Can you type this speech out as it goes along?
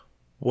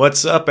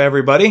What's up,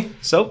 everybody?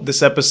 So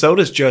this episode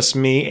is just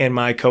me and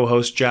my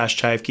co-host Josh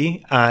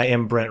Chivke. I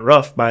am Brent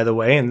Ruff, by the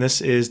way, and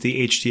this is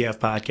the HTF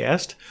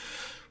podcast.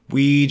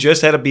 We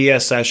just had a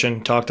BS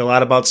session, talked a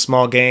lot about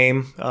small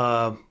game.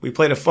 We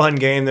played a fun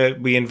game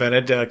that we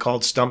invented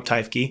called Stump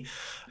Chivke.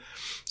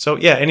 So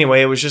yeah,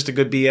 anyway, it was just a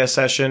good BS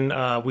session.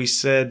 We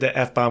said the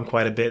F-bomb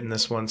quite a bit in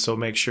this one, so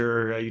make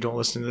sure you don't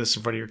listen to this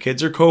in front of your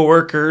kids or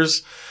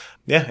coworkers.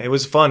 Yeah, it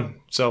was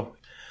fun. So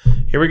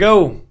here we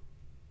go.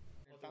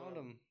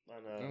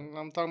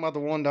 I'm talking about the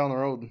one down the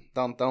road,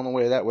 down the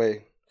way that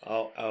way.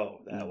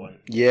 Oh, that one.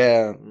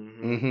 Yeah.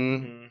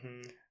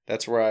 Mm-hmm.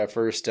 That's where I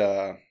first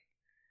heard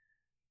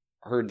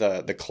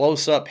the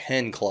close-up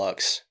hen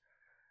clucks.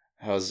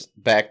 I was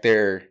back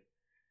there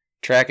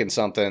tracking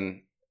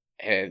something,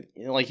 and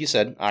like you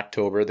said,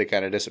 October, they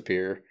kind of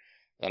disappear.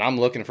 And I'm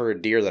looking for a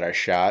deer that I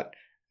shot,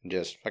 and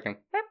just fucking...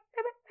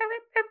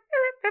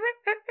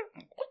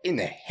 What in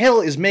the hell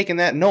is making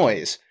that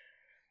noise?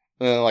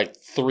 And then, like,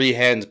 3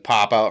 hens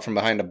pop out from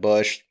behind a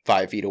bush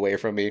 5 feet away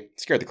from me. It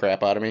scared the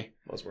crap out of me.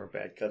 Those weren't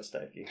bad cuts,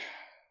 Steffi.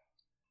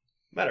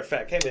 Matter of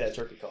fact, hand me that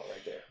turkey call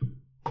right there.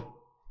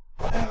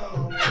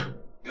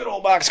 Good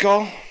old box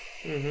call.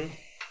 Mm-hmm.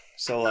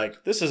 So,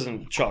 like, this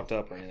isn't chalked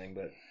up or anything,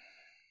 but...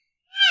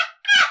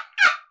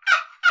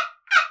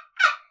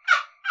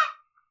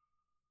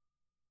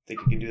 Think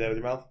you can do that with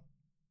your mouth?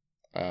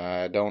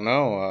 I don't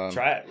know.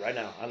 Try it right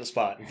now, on the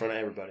spot, in front of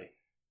everybody.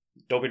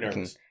 Don't be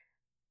nervous.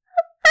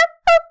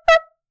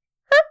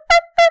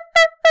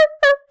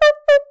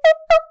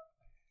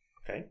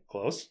 Okay,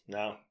 close.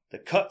 Now, the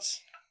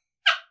cuts.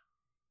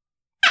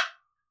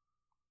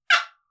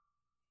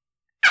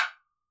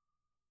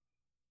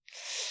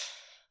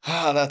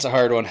 That's a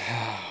hard one.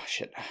 Oh,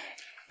 shit.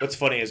 What's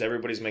funny is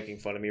everybody's making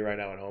fun of me right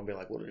now at home, being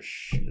like, "What is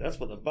shit? That's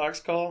what the box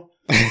call?"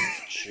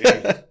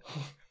 Shit.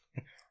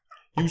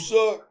 You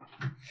suck.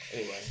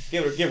 Anyway,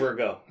 give her a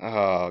go.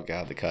 Oh,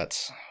 God, the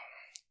cuts.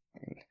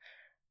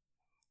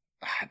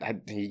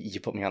 You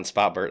put me on the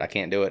spot, Bert. I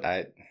can't do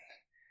it.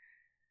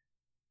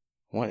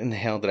 What in the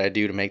hell did I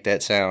do to make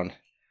that sound?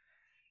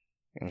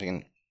 I'm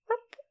thinking...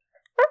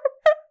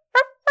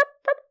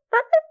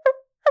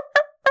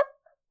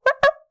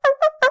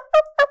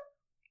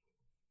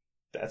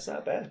 That's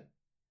not bad.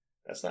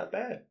 That's not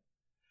bad.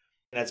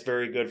 And that's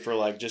very good for,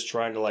 like, just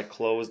trying to, like,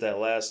 close that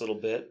last little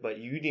bit. But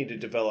you need to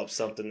develop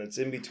something that's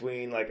in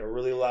between, like, a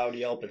really loud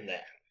yelp and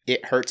that.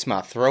 It hurts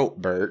my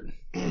throat, Bert.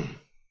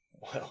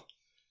 Well,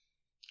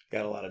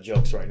 got a lot of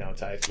jokes right now,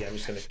 Tyke. I'm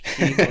just going to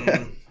keep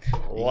them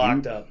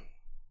locked up.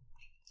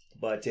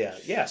 But,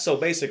 yeah. So,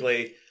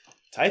 basically,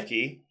 Tyke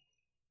and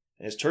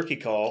his turkey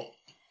call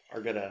are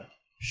going to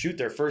shoot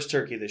their first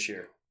turkey this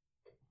year.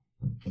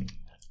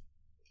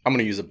 I'm going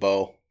to use a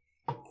bow.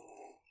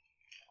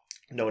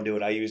 Don't do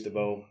it. I used a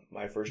bow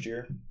my first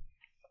year.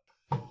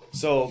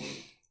 So,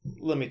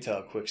 let me tell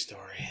a quick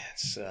story.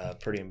 It's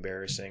pretty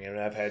embarrassing, and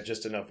I've had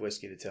just enough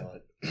whiskey to tell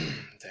it.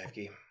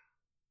 Tyke.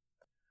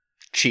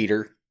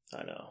 Cheater.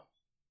 I know.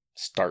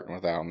 Starting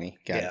without me.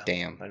 God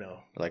damn. I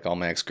know. Like all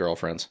my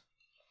ex-girlfriends.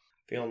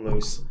 Feeling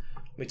loose.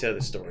 Let me tell you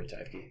the story,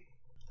 Tyke.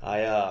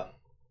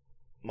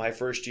 My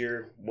first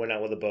year went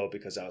out with a bow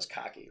because I was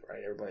cocky,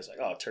 right? Everybody's like,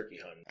 "Oh, turkey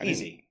hunting,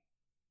 easy."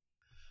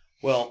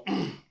 Well,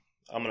 I'm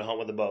gonna hunt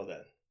with a bow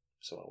then.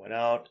 So I went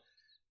out,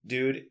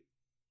 dude.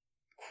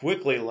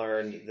 Quickly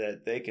learned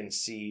that they can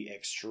see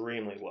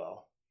extremely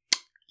well.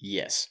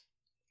 Yes.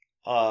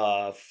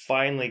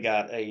 Finally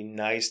got a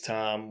nice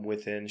tom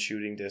within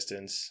shooting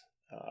distance.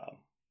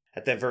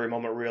 At that very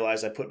moment,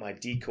 realized I put my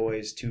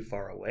decoys too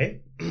far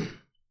away.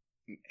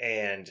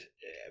 And,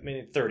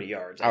 30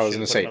 yards. I was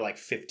going to say. Like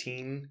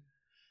 15,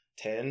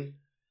 10.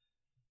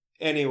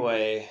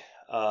 Anyway,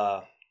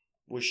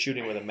 was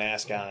shooting with a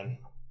mask on,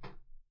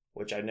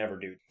 which I never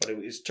do. But it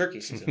was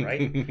turkey season,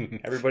 right?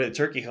 Everybody that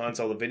turkey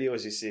hunts, all the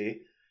videos you see,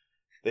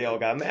 they all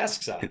got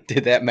masks on.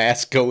 Did that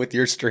mask go with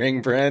your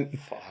string, Brent?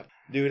 Fuck.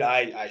 Dude,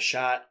 I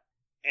shot.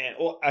 And,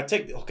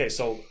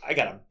 so I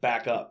got to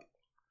back up.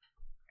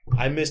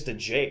 I missed a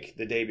Jake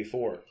the day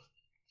before.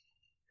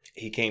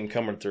 He came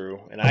coming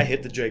through, and I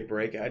hit the Jake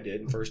break. I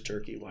did. First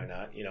turkey, why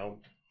not?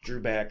 Drew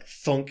back,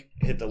 thunk,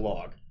 hit the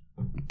log.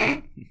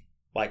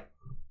 Like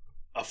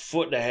a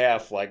foot and a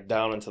half, like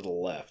down and to the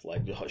left.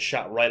 Like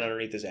shot right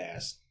underneath his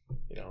ass.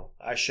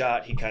 I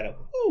shot, he kind of,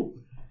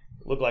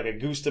 looked like I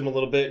goosed him a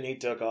little bit, and he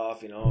took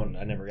off, and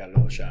I never got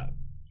another shot.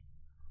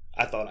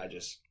 I thought I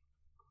just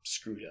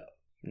screwed up.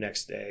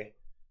 Next day,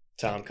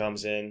 Tom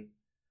comes in,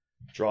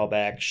 draw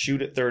back,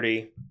 shoot at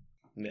 30,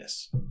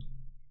 miss.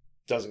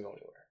 Doesn't go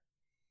anywhere.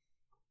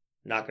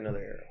 Knock another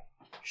arrow.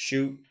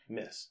 Shoot,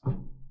 miss.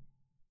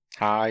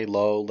 High,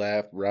 low,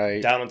 left, right.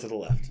 Down and to the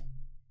left.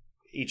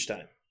 Each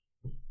time.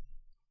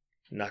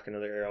 Knock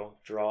another arrow.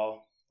 Draw.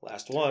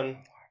 Last one.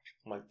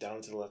 I'm like,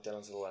 down to the left,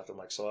 down to the left. I'm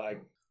like,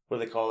 what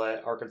do they call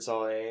that?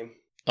 Arkansas aim?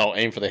 Oh,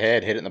 aim for the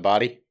head, hit it in the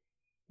body?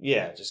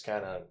 Yeah, just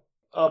kind of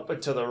up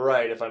and to the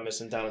right if I'm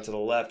missing down and to the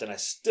left. And I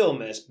still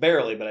miss.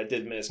 Barely, but I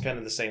did miss. Kind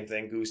of the same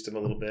thing. Goosed him a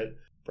little bit.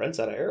 Brent's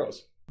out of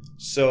arrows.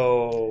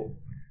 So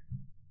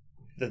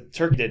the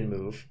turkey didn't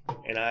move,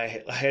 and I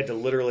had to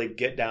literally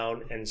get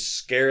down and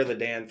scare the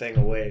damn thing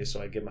away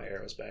so I get my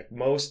arrows back.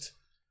 Most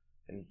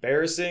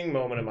embarrassing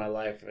moment of my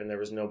life, and there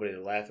was nobody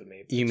to laugh at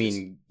me. You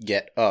mean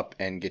get up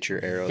and get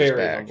your arrows very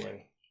back?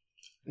 Humbling.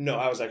 No,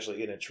 I was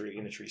actually in a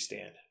tree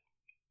stand.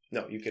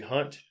 No, you can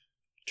hunt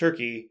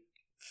turkey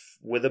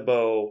with a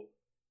bow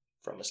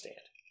from a stand,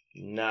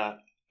 not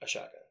a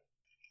shotgun.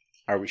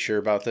 Are we sure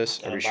about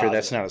this? Are I'm we sure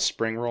that's positive. not a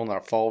spring roll, not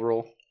a fall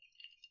roll?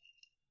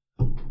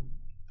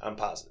 I'm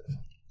positive.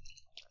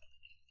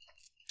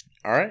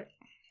 All right.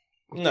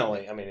 No,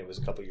 I mean, it was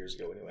a couple years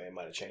ago anyway. It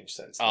might have changed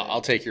since then.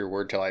 I'll take your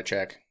word till I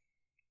check.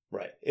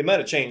 Right. It might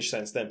have changed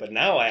since then, but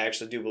now I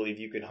actually do believe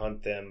you can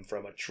hunt them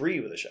from a tree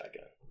with a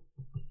shotgun.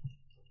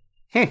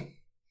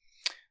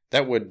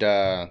 That would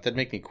that'd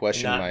make me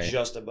question Not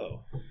just a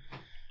bow.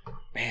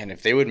 Man,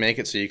 if they would make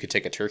it so you could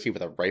take a turkey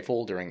with a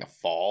rifle during the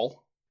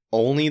fall,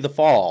 only the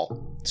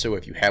fall. So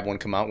if you have one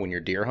come out when you're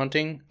deer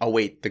hunting, oh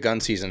wait, the gun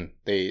seasons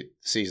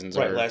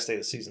Right, are last day of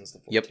the season's the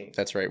 14th. Yep,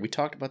 that's right. We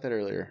talked about that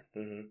earlier.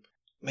 Mm-hmm.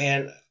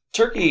 Man,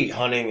 turkey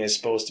hunting is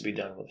supposed to be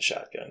done with a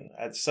shotgun.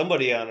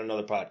 Somebody on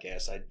another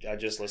podcast I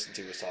just listened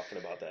to was talking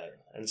about that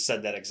and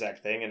said that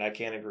exact thing, and I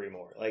can't agree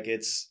more. Like,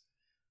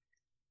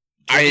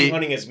 turkey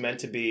hunting is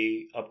meant to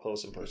be up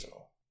close and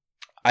personal.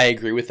 I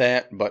agree with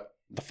that, but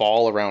the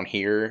fall around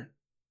here,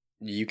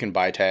 you can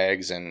buy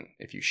tags, and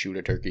if you shoot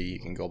a turkey, you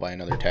can go buy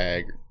another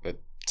tag.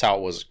 But that's how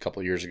it was a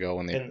couple of years ago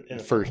when they in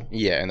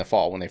the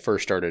fall when they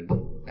first started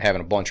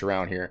having a bunch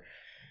around here.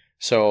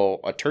 So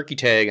a turkey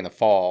tag in the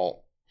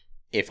fall,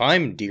 if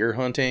I'm deer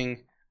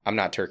hunting, I'm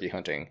not turkey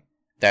hunting.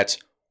 That's,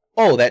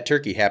 that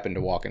turkey happened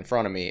to walk in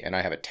front of me and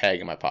I have a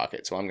tag in my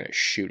pocket, so I'm going to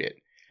shoot it.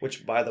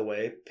 Which, by the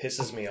way,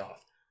 pisses me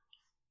off.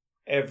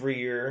 Every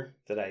year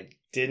that I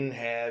didn't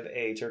have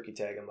a turkey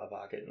tag in my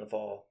pocket in the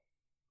fall,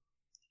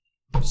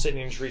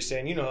 sitting in a tree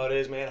stand, you know how it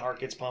is, man. Heart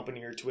gets pumping,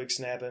 your twig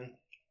snapping.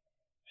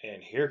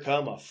 And here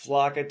come a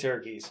flock of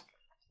turkeys.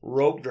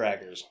 Rope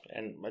draggers.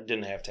 And I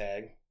didn't have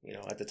tag.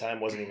 At the time,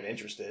 wasn't even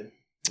interested.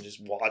 I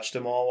just watched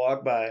them all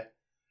walk by.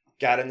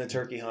 Got into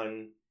turkey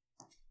hunting.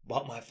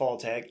 Bought my fall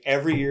tag.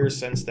 Every year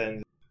since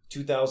then,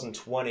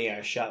 2020,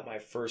 I shot my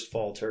first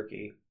fall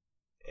turkey.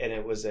 And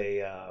it was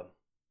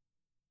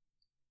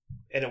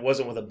and it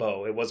wasn't with a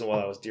bow. It wasn't while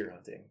I was deer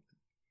hunting.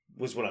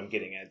 Was what I'm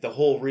getting at. The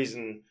whole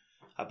reason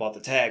I bought the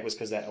tag was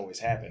because that always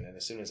happened. And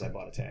as soon as I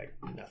bought a tag,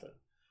 nothing.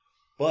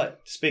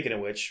 But speaking of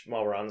which,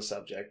 while we're on the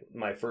subject,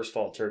 my first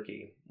fall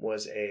turkey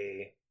was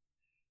a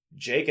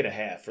Jake and a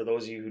half. For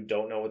those of you who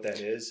don't know what that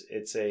is,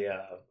 it's a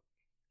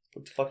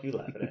what the fuck are you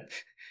laughing at?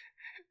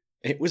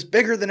 It was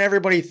bigger than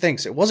everybody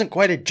thinks. It wasn't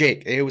quite a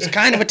Jake. It was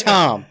kind of a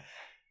Tom.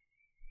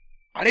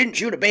 I didn't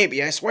shoot a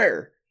baby, I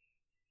swear.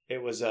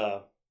 It was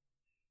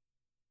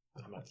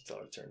I'm not to tell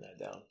her to turn that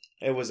down.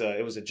 It was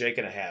a Jake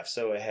and a half.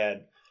 So it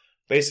had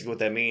basically what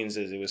that means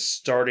is it was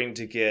starting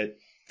to get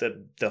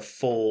the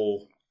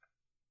full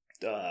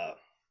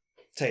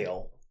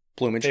tail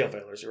plumage, tail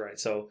feathers, right?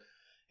 So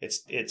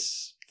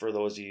it's for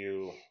those of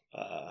you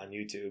on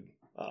YouTube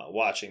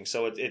watching.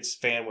 So its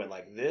fan went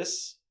like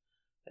this,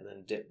 and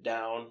then dipped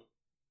down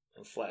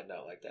and flattened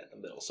out like that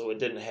in the middle. So it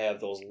didn't have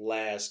those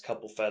last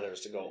couple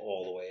feathers to go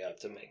all the way up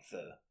to make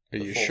the.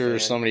 Are you sure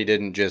somebody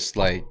didn't just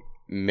like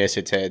miss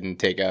its head and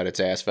take out its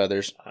ass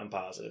feathers? I'm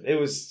positive. It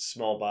was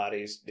small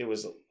bodies. It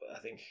was, I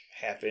think,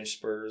 1/2-inch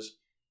spurs.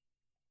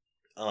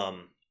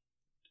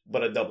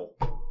 But a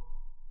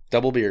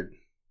double beard.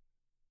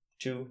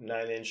 2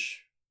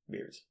 9-inch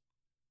beards.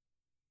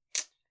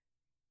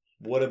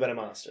 Would have been a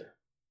monster.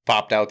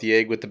 Popped out the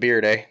egg with the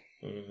beard, eh?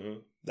 Mm-hmm.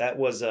 That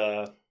was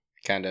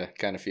kind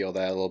of feel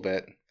that a little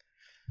bit.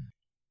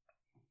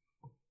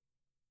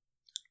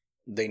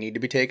 They need to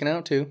be taken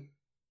out too.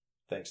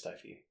 Thanks,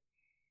 Typhy.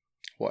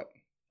 What?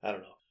 I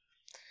don't know.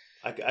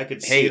 I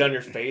could see it on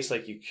your face,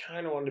 like you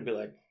kind of wanted to be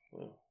like,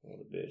 oh, what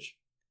a bitch.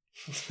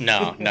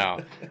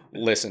 No.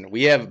 Listen,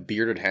 we have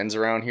bearded hens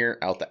around here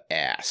out the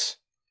ass.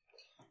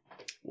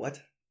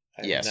 What?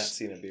 I Yes. have not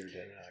seen a bearded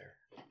hen out here.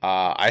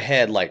 I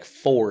had like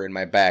 4 in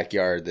my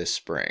backyard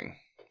this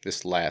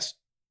last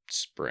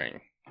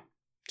spring.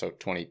 So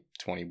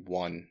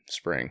 2021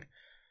 spring.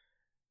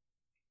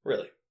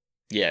 Really?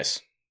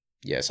 Yes.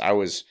 I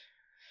was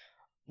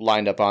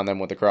lined up on them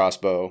with a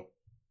crossbow.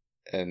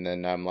 And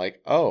then I'm like,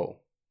 oh,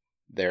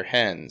 they're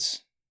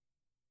hens.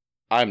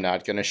 I'm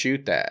not going to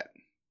shoot that.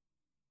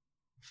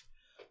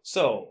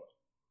 So,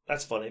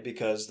 that's funny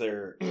because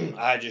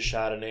I just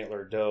shot an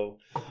antlered doe,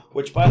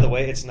 which, by the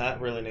way, it's not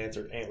really an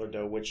antlered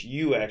doe, which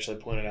you actually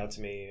pointed out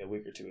to me a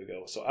week or 2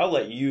 ago. So I'll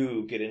let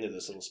you get into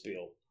this little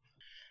spiel.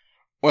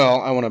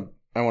 Well, I want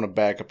to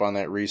back up on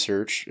that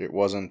research. It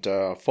wasn't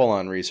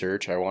full-on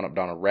research. I wound up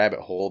down a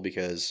rabbit hole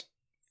because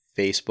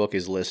Facebook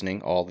is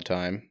listening all the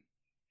time.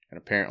 And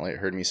apparently it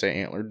heard me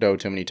say antlered doe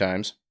too many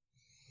times.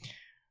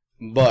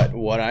 But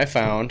what I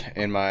found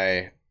in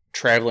my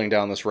traveling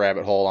down this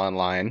rabbit hole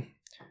online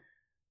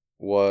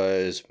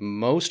was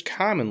most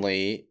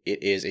commonly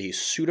it is a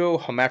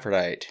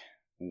pseudo-hermaphrodite,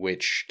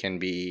 which can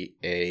be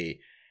a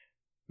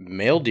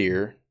male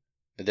deer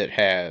that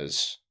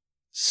has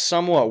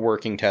somewhat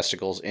working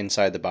testicles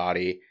inside the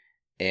body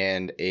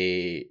and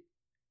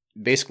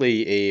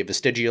basically a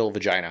vestigial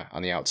vagina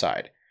on the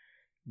outside,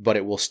 but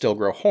it will still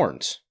grow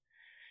horns.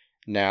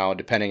 Now,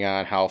 depending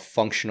on how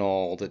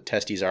functional the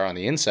testes are on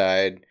the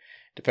inside,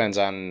 depends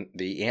on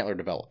the antler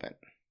development.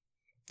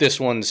 This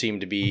one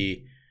seemed to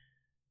be,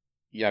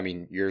 yeah, I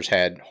mean, yours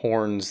had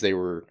horns. They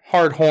were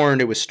hard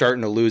horned. It was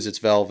starting to lose its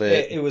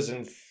velvet. It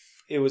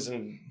was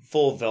in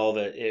full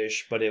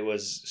velvet-ish, but it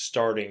was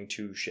starting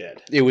to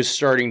shed. It was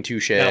starting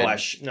to shed.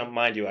 Now,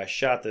 mind you, I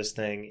shot this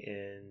thing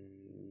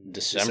in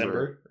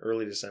December?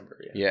 Early December,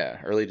 yeah.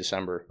 Yeah, early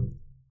December.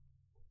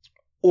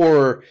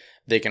 Or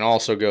they can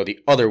also go the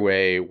other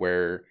way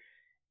where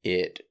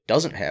it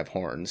doesn't have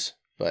horns,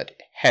 but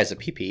has a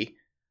pee-pee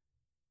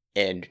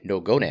and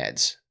no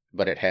gonads,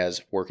 but it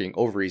has working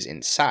ovaries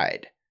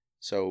inside.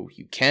 So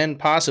you can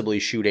possibly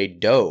shoot a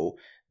doe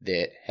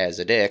that has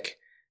a dick,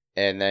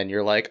 and then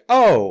you're like,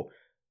 oh,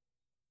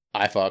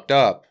 I fucked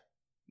up.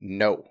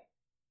 No.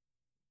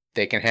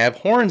 They can have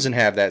horns and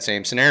have that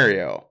same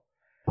scenario.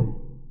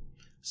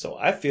 So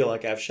I feel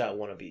like I've shot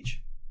one of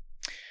each.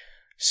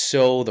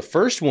 So the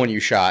first one you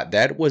shot,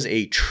 that was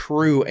a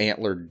true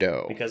antlered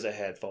doe. Because it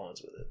had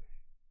fawns with it.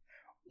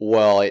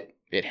 Well,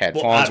 it had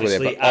fawns with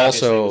it, but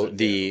also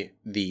the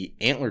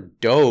antlered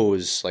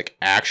does, like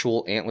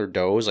actual antlered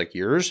does, like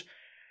yours,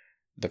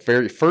 the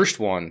very first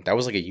one, that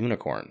was like a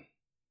unicorn.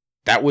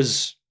 That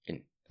was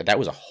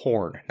a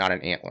horn, not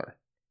an antler.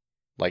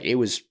 Like it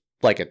was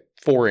like a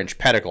 4-inch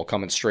pedicle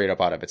coming straight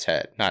up out of its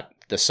head, not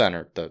the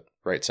center, the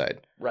right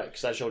side. Right,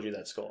 because I showed you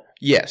that skull.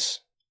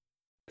 Yes.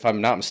 If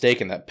I'm not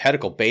mistaken, that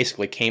pedicle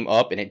basically came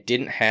up and it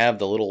didn't have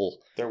the little...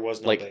 There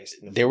was no base.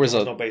 There was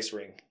no base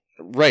ring.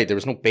 Right, there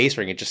was no base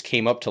ring. It just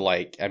came up to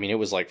it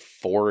was like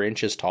 4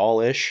 inches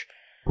tall-ish.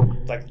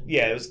 Like,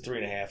 yeah, it was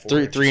 3.5, 4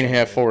 inches.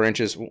 3.5, 4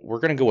 inches. We're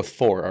going to go with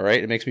 4, all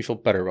right? It makes me feel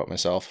better about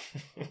myself.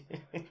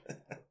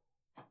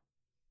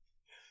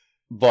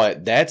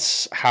 But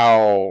that's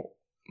how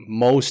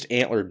most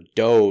antlered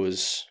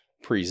does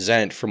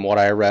present from what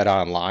I read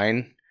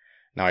online.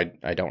 Now,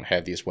 I don't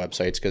have these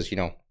websites because,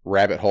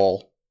 rabbit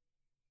hole.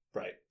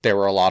 Right. There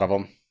were a lot of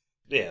them.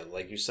 Yeah,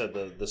 like you said,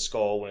 the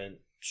skull went,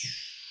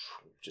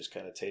 just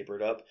kind of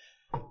tapered up.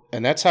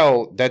 And that's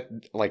how,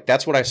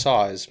 that's what I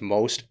saw is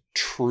most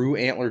true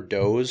antlered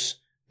does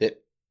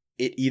that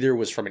it either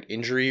was from an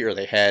injury or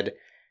they had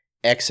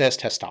excess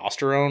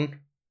testosterone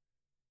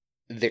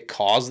that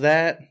caused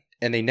that,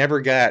 and they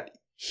never got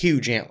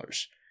huge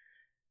antlers.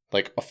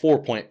 Like a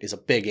 4-point is a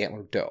big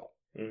antlered doe.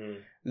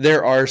 Mm-hmm.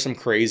 There are some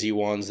crazy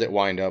ones that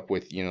wind up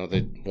with,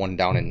 the one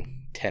down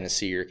in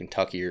Tennessee or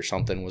Kentucky or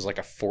something was like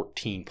a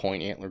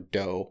 14-point antlered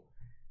doe.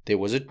 It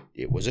was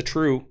a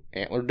true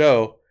antlered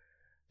doe,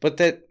 but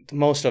that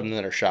most of them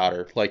that are shot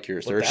are like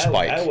yours. They're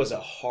spiked. That was a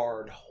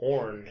hard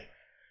horned,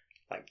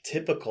 like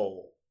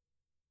typical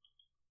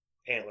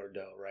antlered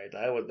doe, right?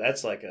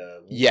 That's like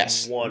a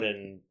 1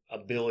 in a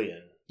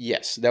billion.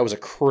 Yes, that was a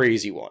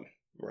crazy one.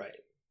 Right,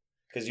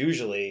 because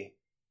usually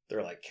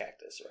they're like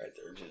cactus, right?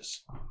 They're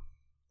just.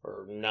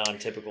 Or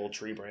non-typical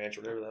tree branch,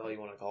 whatever the hell you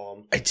want to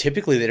call them.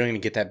 Typically, they don't even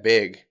get that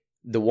big.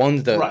 The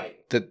ones that... Right.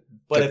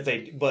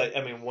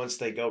 Once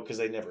they go, because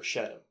they never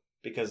shed them.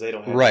 Because they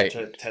don't have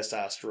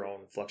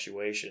testosterone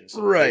fluctuations.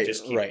 So right, they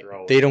just keep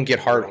growing. They don't get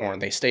hard horn.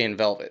 They stay in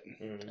velvet.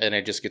 Mm-hmm. And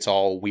it just gets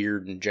all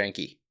weird and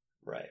janky.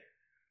 Right.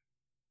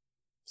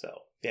 So,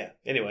 yeah.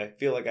 Anyway,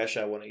 feel like I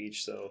shot one of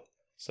each, so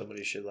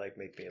somebody should,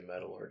 make me a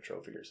medal or a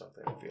trophy or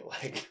something, I feel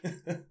like.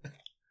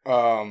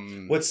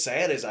 What's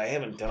sad is I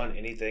haven't done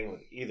anything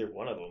with either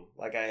one of them.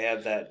 Like I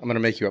have that. I'm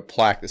gonna make you a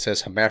plaque that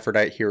says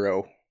Hermaphrodite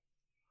Hero.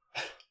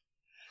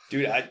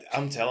 Dude,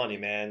 I'm telling you,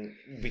 man.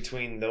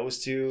 Between those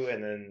two,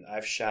 and then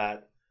I've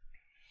shot.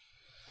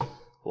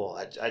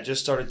 Well, I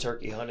just started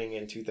turkey hunting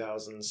in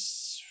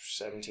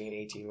 2017,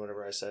 18,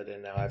 whatever I said,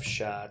 and now I've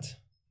shot.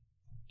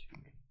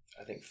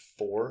 I think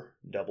 4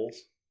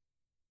 doubles.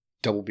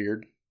 Double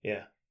beard.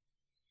 Yeah.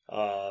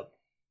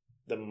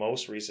 The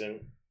most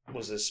recent.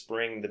 Was this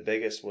spring, the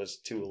biggest was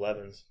 2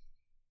 11s.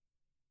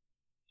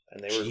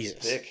 And they were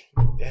thick.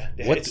 Yeah.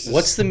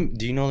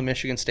 Do you know the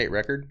Michigan State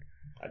record?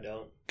 I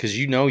don't. Because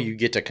you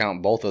get to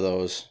count both of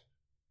those.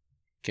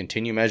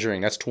 Continue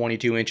measuring. That's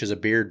 22 inches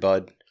of beard,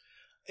 bud.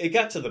 It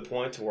got to the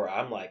point to where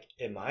I'm like,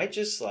 am I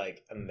just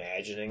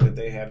imagining that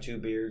they have 2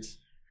 beards?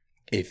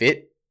 If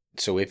it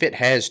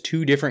has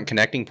 2 different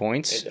connecting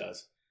points. It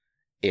does.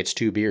 It's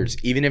 2 beards.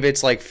 Even if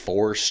it's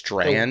 4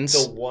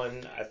 strands. The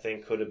one, I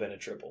think, could have been a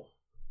triple.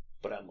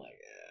 But I'm like,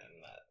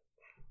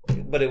 I'm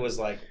not. But it was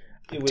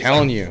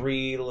telling you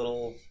 3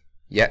 little.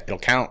 Yeah, it'll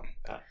count.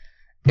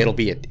 It'll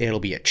be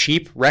a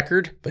cheap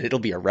record, but it'll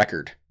be a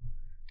record.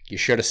 You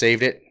should have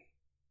saved it.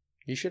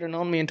 You should have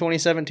known me in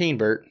 2017,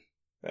 Bert.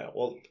 Yeah,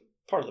 well,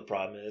 part of the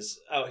problem is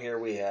out here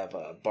we have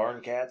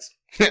barn cats.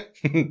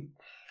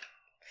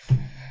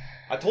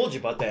 I told you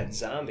about that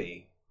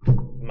zombie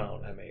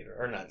mount I made,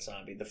 or not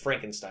zombie, the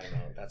Frankenstein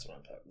mount. That's what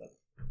I'm talking about.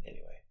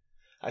 Anyway,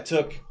 I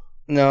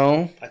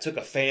took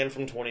a fan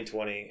from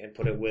 2020 and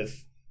put it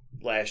with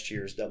last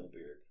year's double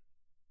beard.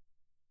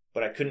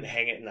 But I couldn't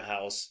hang it in the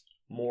house.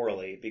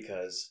 morally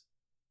because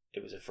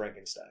it was a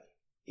Frankenstein.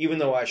 Even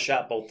though I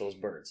shot both those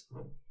birds.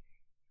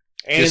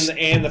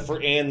 And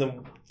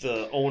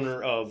the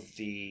owner of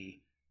the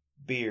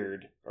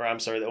beard, or I'm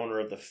sorry, the owner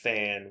of the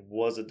fan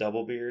was a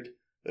double beard.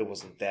 It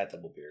wasn't that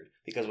double beard.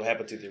 Because what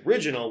happened to the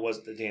original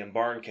was the damn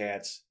barn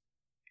cats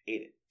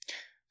ate it.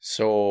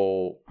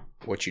 So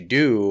what you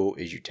do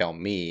is you tell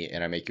me,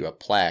 and I make you a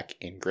plaque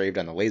engraved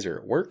on the laser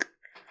at work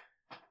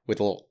with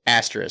a little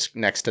asterisk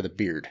next to the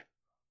beard.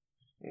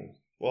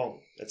 Well,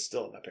 it's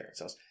still at my parents'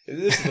 house.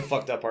 This is the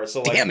fucked up part.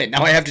 So, like, damn it,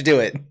 now I have to do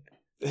it.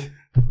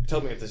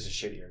 Tell me if this is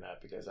shitty or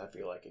not, because I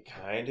feel like it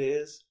kind of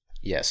is.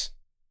 Yes.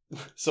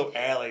 So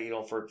Allie,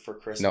 for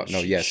Christmas. No,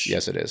 yes,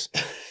 it is.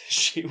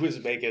 She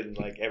was making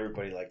like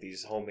everybody like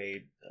these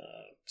homemade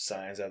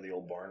signs out of the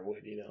old barn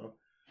wood,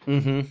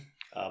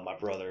 Mm-hmm. My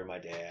brother, my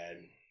dad.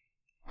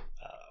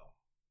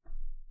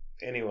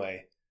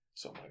 Anyway,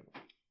 so I'm like,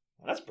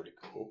 well, that's pretty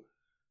cool,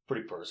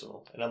 pretty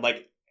personal, and I'm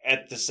like,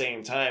 at the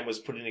same time, was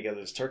putting together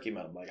this turkey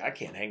mount. I'm like, I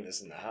can't hang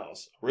this in the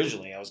house.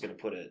 Originally, I was going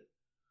to put it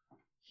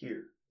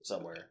here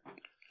somewhere.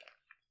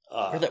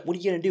 What are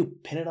you going to do?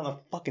 Pin it on the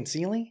fucking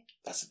ceiling?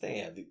 That's the thing.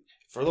 Yeah.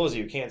 For those of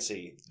you who can't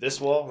see,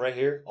 this wall right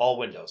here, all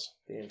windows.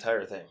 The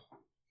entire thing.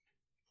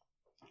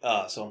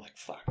 So I'm like,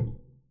 fuck.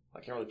 I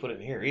can't really put it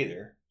in here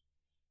either.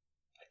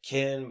 I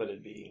can, but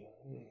it'd be...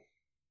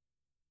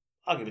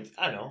 I'll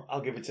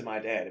give it to my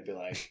dad and be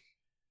like,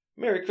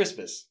 Merry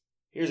Christmas.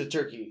 Here's a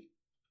turkey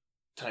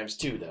times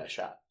 2 that I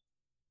shot.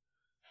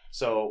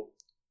 So...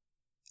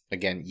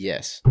 Again,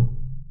 yes.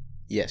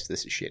 Yes,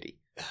 this is shitty.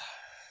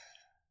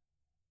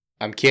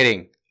 I'm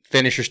kidding.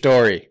 Finish your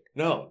story.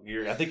 No,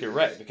 I think you're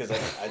right, because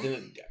I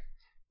didn't,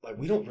 like,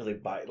 we don't really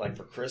buy, like,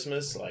 for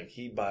Christmas, like,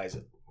 he buys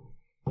it,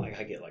 like,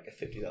 I get like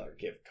a $50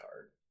 gift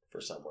card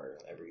for somewhere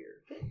every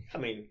year. I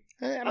mean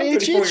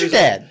it's your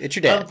dad. It's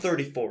your dad. I'm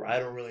 34. I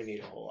don't really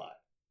need a whole lot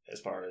as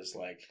far as,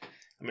 like,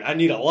 I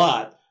need a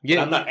lot, but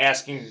I'm not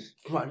asking,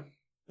 come on,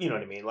 you know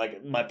what I mean?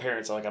 Like, my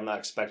parents, like, I'm not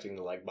expecting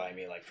to, like, buy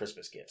me, like,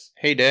 Christmas gifts.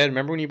 Hey, Dad,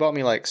 remember when you bought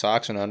me, like,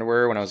 socks and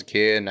underwear when I was a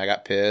kid and I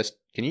got pissed?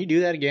 Can you do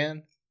that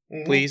again?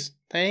 Mm-hmm. Please?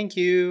 Thank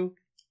you.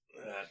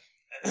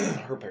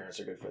 Her parents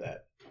are good for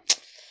that.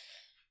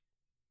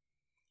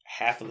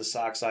 Half of the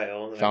socks I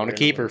own... Found a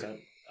keeper.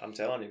 I'm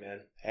telling you, man.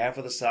 Half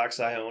of the socks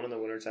I own in the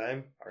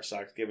wintertime are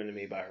socks given to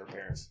me by her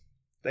parents.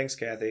 Thanks,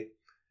 Kathy.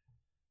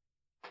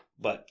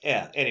 But,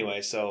 yeah,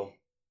 anyway, so...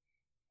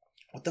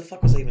 What the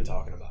fuck was I even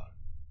talking about?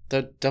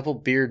 The double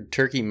beard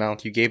turkey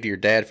mount you gave to your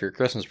dad for your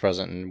Christmas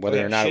present and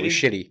whether or not it was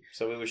shitty.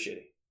 So it was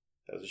shitty.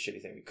 That was a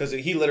shitty thing. Because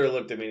he literally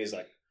looked at me and he's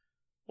like,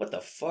 what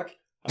the fuck?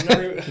 I've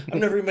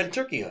never even been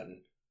turkey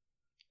hunting.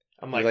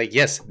 I'm like,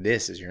 yes,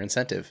 this is your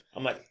incentive.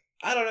 I'm like,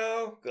 I don't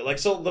know. Like,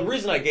 so the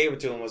reason I gave it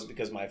to him was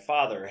because my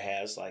father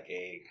has like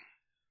a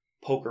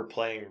poker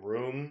playing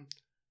room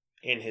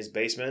in his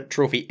basement.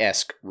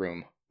 Trophy-esque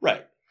room.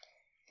 Right.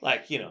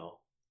 Like,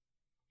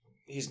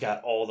 he's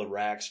got all the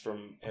racks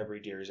from every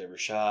deer he's ever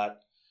shot.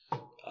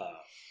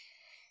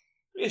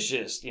 It's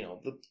just,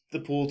 the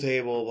pool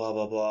table, blah,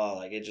 blah, blah.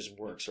 Like, it just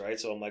works, right?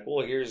 So I'm like,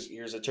 well, here's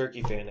a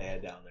turkey fan to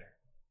add down there.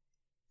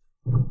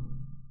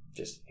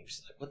 He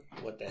was like,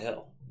 what the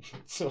hell?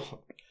 So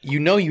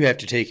you have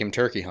to take him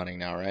turkey hunting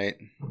now, right?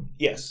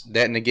 Yes.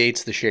 That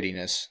negates the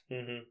shittiness.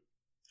 Mm-hmm.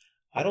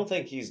 I don't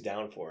think he's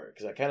down for it,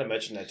 because I kind of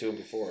mentioned that to him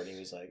before, and he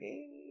was like,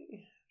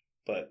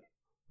 but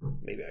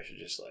maybe I should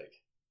just like,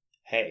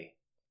 hey.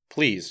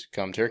 Please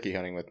come turkey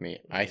hunting with me.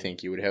 I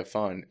think you would have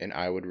fun, and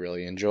I would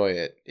really enjoy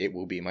it. It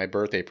will be my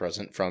birthday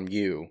present from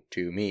you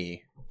to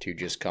me to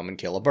just come and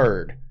kill a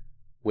bird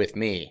with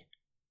me.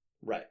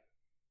 Right.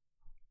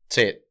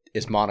 Say it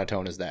as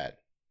monotone as that.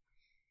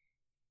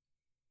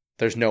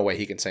 There's no way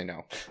he can say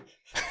no.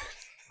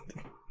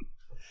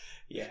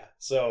 Yeah.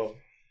 So,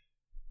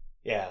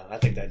 yeah, I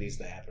think that needs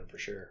to happen for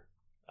sure.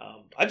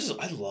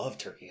 I love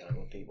turkey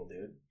hunting with people,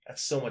 dude.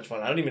 That's so much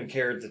fun. I don't even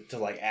care to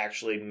like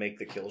actually make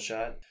the kill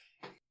shot.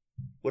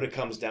 What it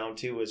comes down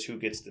to is who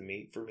gets the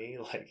meat for me.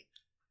 Like,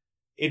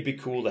 it'd be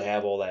cool to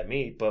have all that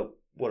meat, but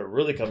what it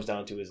really comes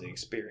down to is the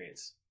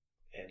experience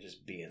and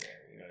just being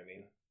there. You know what I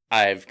mean?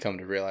 I've come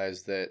to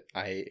realize that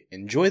I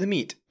enjoy the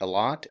meat a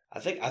lot. I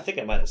think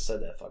I might have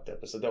said that fucked up.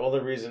 I said the only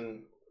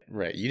reason.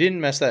 Right, you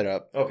didn't mess that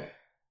up. Okay.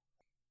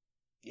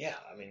 Yeah,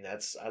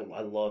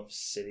 I love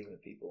sitting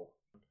with people.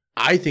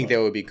 I think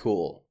that would be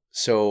cool.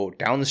 So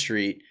down the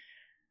street,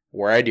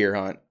 where I deer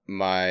hunt,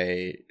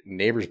 my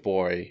neighbor's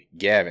boy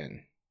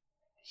Gavin,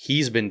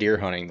 he's been deer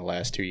hunting the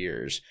last 2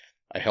 years.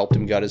 I helped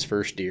him gut his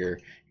first deer.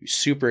 He was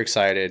super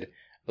excited. It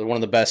was one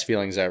of the best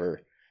feelings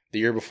ever. The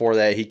year before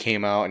that, he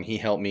came out and he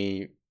helped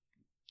me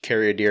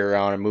carry a deer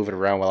around and move it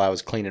around while I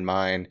was cleaning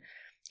mine.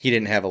 He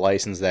didn't have a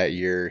license that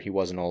year. He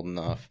wasn't old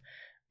enough.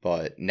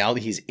 But now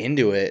that he's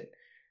into it,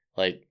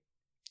 like,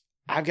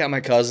 I've got my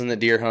cousin that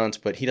deer hunts,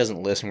 but he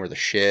doesn't listen worth a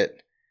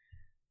shit.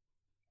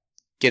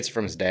 Gets it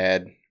from his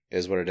dad,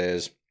 is what it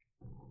is.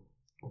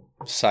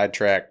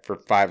 Sidetrack for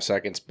 5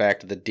 seconds back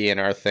to the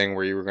DNR thing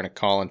where you were going to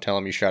call and tell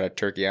him you shot a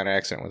turkey on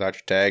accident without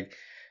your tag.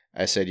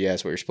 I said, yeah,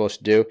 that's what you're supposed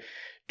to do.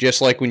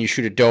 Just like when you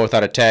shoot a doe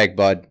without a tag,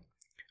 bud.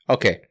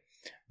 Okay,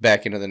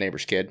 back into the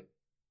neighbor's kid.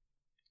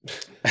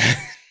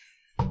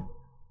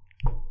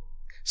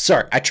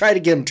 Sorry, I tried to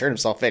get him to turn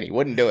himself in. He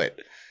wouldn't do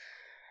it.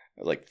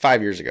 Like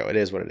 5 years ago. It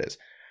is what it is.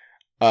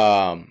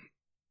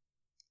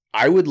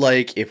 I would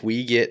like, if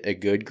we get a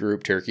good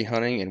group turkey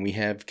hunting and we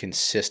have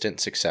consistent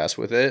success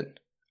with it,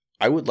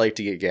 I would like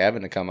to get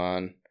Gavin to come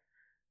on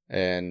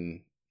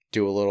and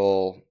do a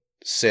little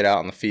sit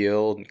out in the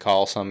field and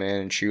call some in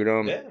and shoot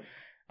them. Yeah.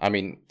 I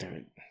mean,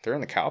 they're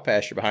in the cow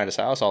pasture behind his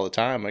house all the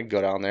time. I'd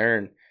go down there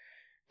and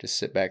just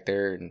sit back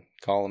there and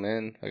call them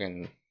in.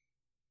 Fucking,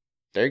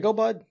 there you go,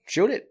 bud.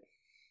 Shoot it.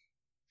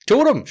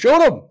 Shoot him.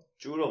 Shoot him.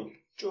 Shoot him.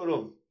 Shoot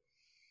him.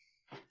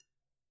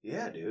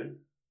 Yeah, dude.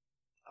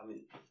 I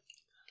mean,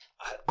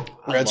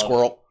 I Red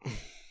squirrel. It.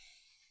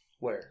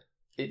 Where?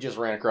 It just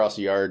ran across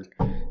the yard.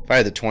 If I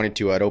had the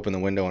 22, I'd open the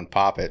window and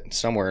pop it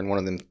somewhere in one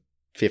of them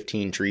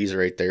 15 trees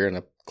right there in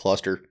a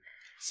cluster.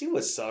 See,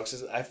 what sucks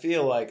is I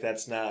feel like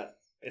it's not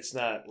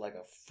like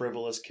a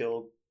frivolous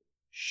kill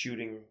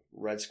shooting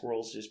red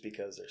squirrels just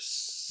because they're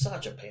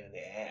such a pain in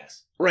the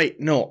ass. Right.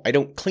 No, I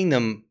don't clean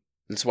them.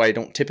 That's why I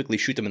don't typically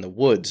shoot them in the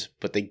woods,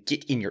 but they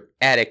get in your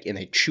attic and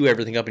they chew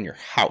everything up in your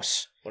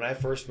house. When I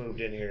first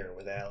moved in here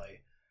with Allie,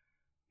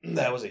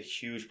 that was a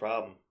huge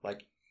problem.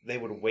 Like, they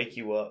would wake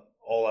you up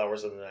all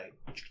hours of the night.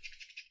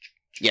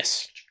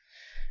 Yes.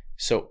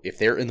 So if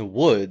they're in the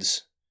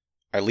woods,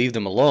 I leave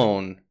them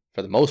alone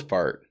for the most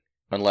part,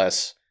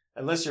 unless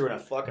you're in a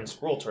fucking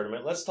squirrel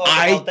tournament. Let's talk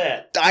about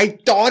that. I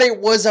thought it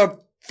was a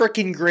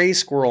freaking gray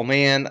squirrel,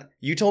 man.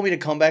 You told me to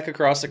come back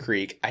across the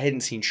creek. I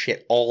hadn't seen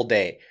shit all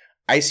day.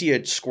 I see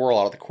a squirrel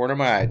out of the corner of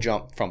my eye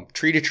jump from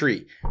tree to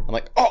tree. I'm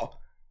like, oh,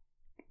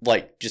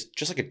 like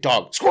just like a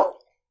dog. Squirrel.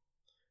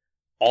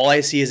 All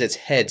I see is its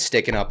head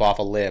sticking up off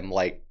a limb,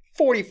 like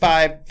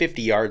 45,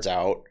 50 yards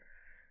out.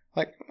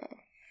 Like,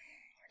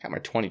 I got my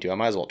 22. I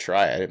might as well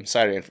try it. I'm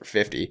decided in for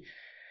 50.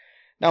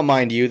 Now,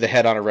 mind you, the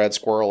head on a red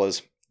squirrel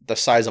is the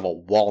size of a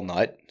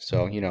walnut.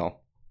 So,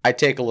 I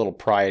take a little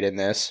pride in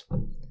this.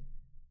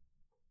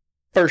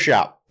 First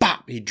shot,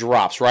 pop, he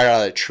drops right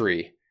out of the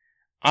tree.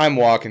 I'm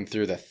walking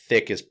through the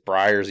thickest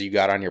briars you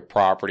got on your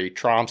property,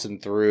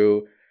 trompsing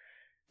through,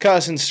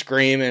 cussing,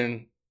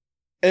 screaming.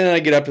 And then I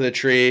get up to the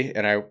tree,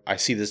 and I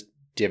see this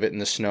divot in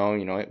the snow.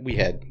 We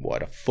had,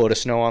 a foot of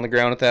snow on the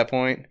ground at that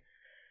point.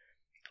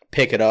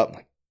 Pick it up. I'm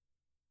like,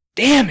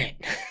 damn it.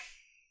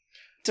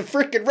 It's a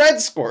freaking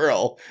red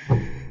squirrel.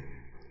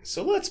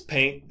 So let's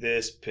paint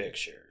this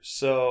picture.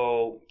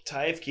 So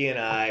Taifke and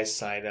I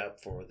signed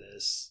up for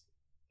this.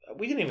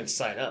 We didn't even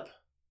sign up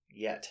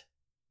yet.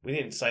 We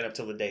didn't sign up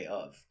till the day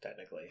of,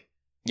 technically.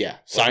 Yeah,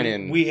 sign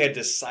in. We had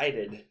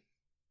decided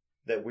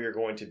that we were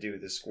going to do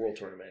the squirrel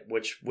tournament,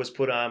 which was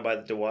put on by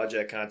the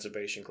Dowagiac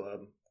Conservation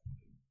Club.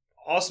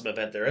 Awesome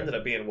event. There ended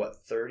up being,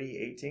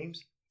 38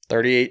 teams?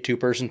 38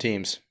 two-person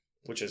teams.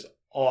 Which is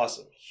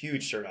awesome.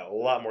 Huge turnout. A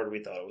lot more than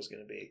we thought it was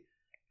going to be.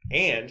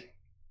 And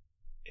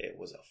it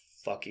was a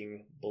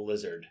fucking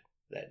blizzard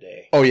that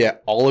day. Oh, yeah.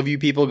 All of you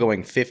people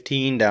going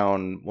 15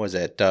 down,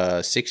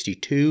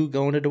 62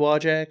 going to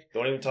Dowagiac?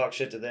 Don't even talk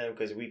shit to them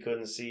because we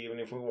couldn't see even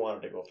if we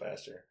wanted to go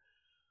faster.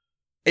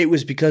 It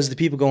was because the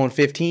people going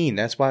 15.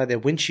 That's why the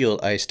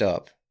windshield iced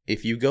up.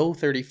 If you go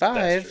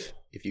 35,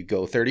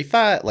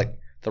 like,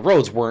 the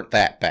roads weren't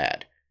that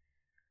bad.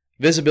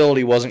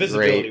 Visibility wasn't great.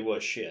 Visibility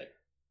was shit.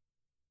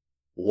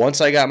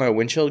 Once I got my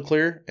windshield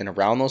clear and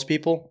around those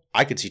people,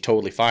 I could see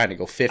totally fine and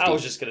go 50. I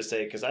was just going to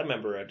say, because I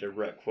remember a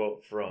direct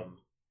quote from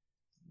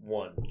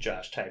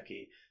Josh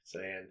Taifke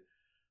saying,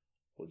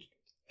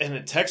 in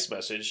a text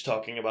message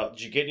talking about,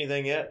 did you get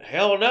anything yet?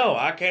 Hell no,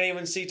 I can't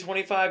even see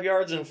 25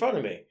 yards in front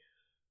of me.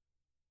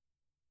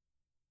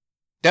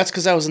 That's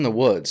because I was in the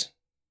woods.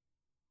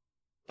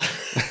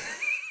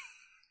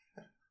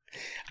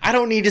 I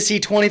don't need to see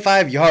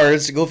 25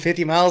 yards to go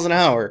 50 miles an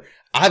hour.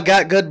 I've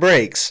got good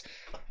brakes.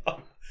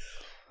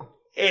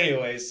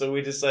 Anyway, so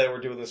we decided we're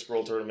doing the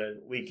squirrel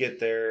tournament. We get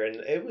there, and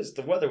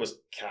the weather was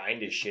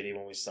kind of shitty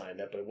when we signed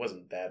up, but it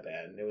wasn't that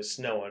bad. And it was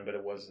snowing, but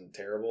it wasn't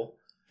terrible.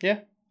 Yeah.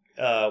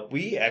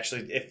 We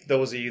actually, if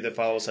those of you that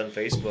follow us on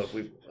Facebook,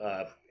 we've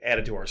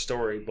added to our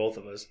story, both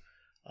of us.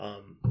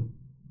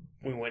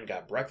 We went and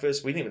got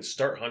breakfast. We didn't even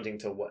start hunting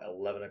till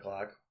 11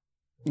 o'clock?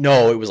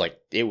 No,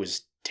 it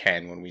was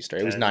 10 when we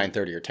started. 10. It was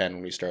 9:30 or 10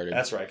 when we started.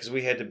 That's right, because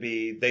we had to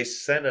be, they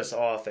sent us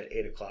off at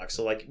 8 o'clock.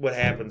 So, like, what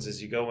happens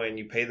is you go in,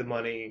 you pay the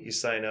money, you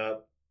sign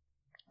up,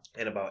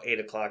 and about 8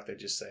 o'clock they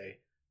just say,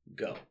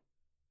 go.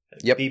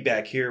 Yep. Be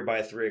back here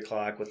by 3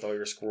 o'clock with all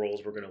your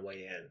squirrels. We're going to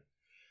weigh in.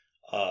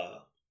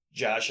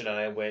 Josh and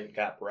I went,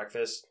 got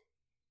breakfast,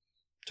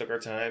 took our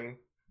time,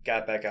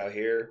 got back out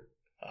here.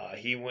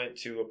 He went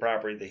to a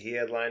property that he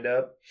had lined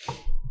up,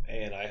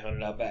 and I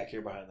hunted out back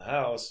here behind the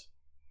house.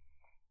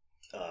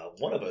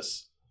 One of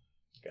us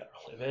got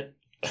our limit.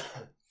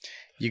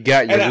 You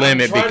got your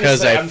limit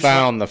because I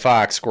found the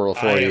fox squirrel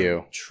for you.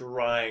 I'm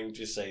trying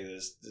to say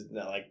this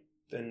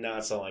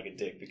not sound like a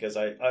dick because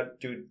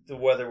dude, the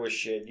weather was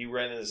shit. You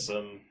ran into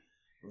some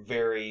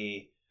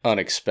very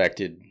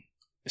unexpected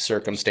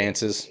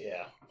circumstances.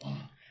 Yeah.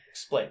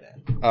 Explain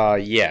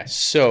that. Yeah.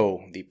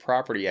 So the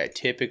property I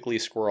typically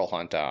squirrel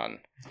hunt on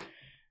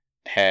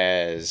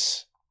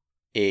has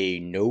a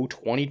no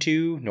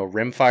 22, no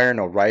rimfire,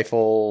 no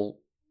rifle,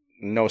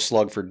 no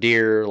slug for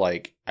deer.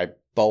 Like, I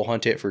bow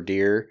hunt it for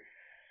deer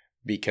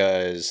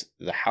because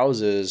the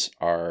houses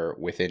are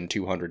within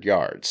 200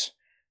 yards.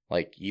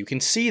 Like, you can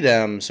see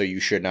them, so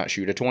you should not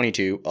shoot a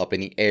 22 up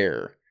in the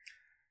air.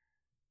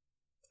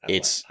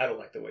 I don't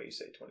like the way you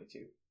say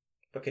 22,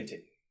 but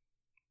continue.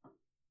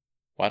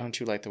 Why don't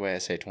you like the way I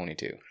say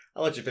 22?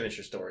 I'll let you finish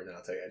your story, then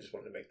I'll tell you. I just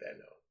wanted to make that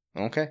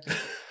note. Okay.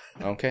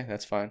 Okay,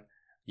 that's fine.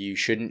 You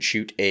shouldn't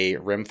shoot a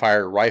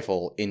rimfire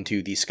rifle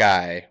into the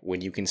sky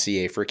when you can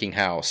see a freaking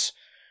house.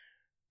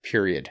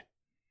 Period.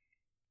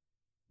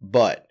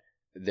 But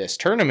this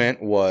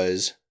tournament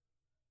was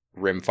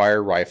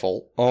rimfire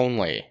rifle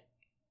only.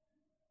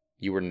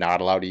 You were not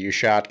allowed to use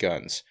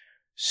shotguns.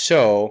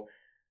 So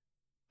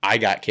I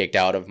got kicked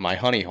out of my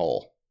honey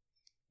hole,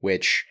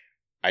 which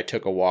I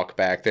took a walk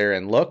back there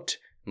and looked.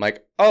 I'm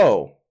like,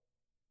 oh,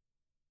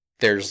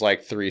 there's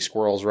like 3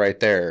 squirrels right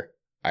there.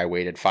 I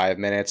waited 5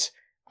 minutes.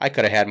 I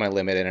could have had my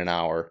limit in an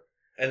hour.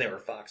 And there were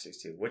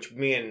foxies too, which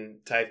me and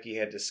Typke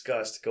had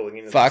discussed going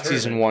into Foxies the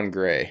tournament. and 1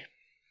 gray.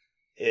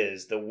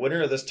 Is the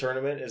winner of this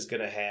tournament is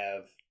going to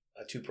have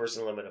a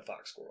 2-person limit of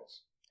fox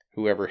squirrels.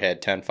 Whoever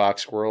had 10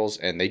 fox squirrels,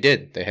 and they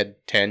did. They had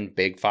 10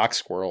 big fox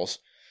squirrels.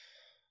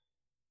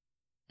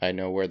 I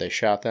know where they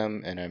shot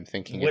them, and I'm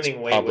thinking it's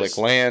public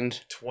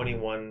land.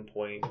 21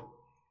 point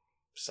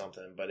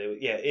something, but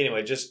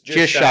anyway, just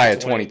shy of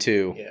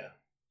 22. Yeah.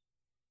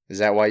 Is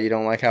that why you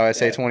don't like how I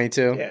say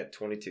 22? Yeah,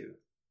 22.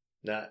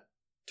 Not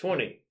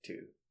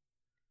 22.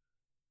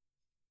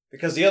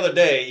 Because the other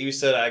day you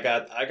said I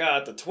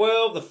got the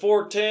 12, the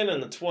 410,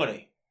 and the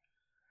 20.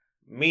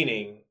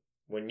 Meaning,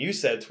 when you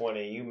said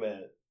 20, you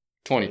meant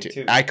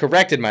 22. I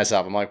corrected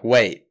myself. I'm like,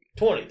 wait.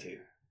 22.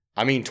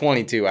 I mean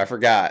 22. I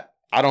forgot.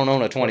 I don't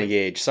own a 20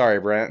 gauge. Sorry,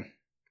 Brent.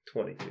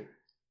 22.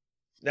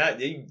 Damn,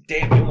 you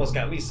almost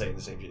got me saying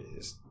the same shit.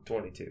 It's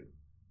 22.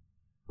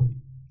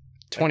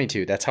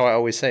 22. That's how I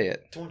always say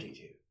it.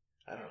 22.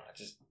 I don't know.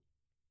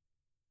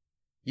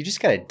 You just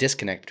got a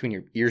disconnect between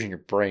your ears and your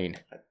brain.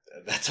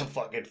 That's a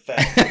fucking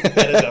fact.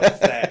 That is a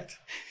fact.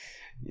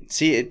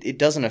 See, it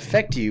doesn't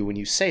affect you when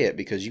you say it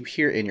because you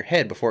hear it in your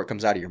head before it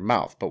comes out of your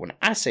mouth. But when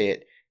I say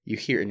it, you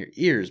hear it in your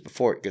ears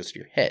before it goes to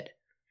your head.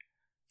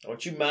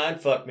 Don't you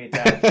mind fuck me,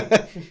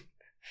 Tyler.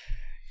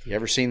 You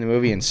ever seen the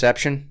movie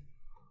Inception?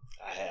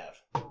 I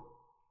have.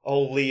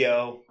 Oh,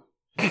 Leo.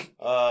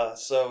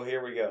 So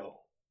here we go.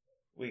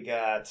 We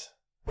got...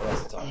 What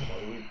else to talk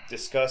about? We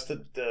discussed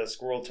the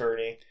squirrel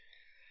tourney.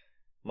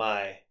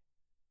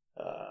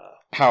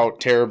 How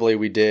terribly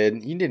we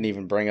did. You didn't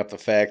even bring up the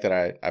fact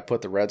that I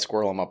put the red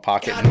squirrel in my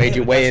pocket and made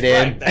you weigh it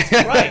in. That's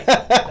right.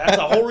 That's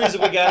the whole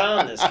reason we got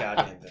on this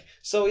goddamn thing.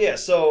 So, yeah.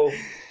 So,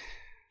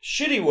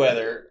 shitty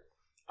weather.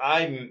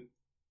 I'm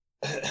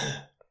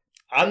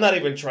not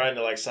even trying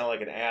to sound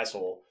like an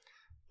asshole,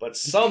 but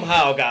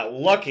somehow got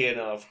lucky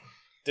enough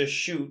to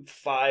shoot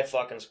 5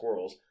 fucking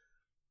squirrels.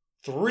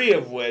 3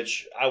 of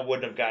which I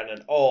wouldn't have gotten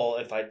at all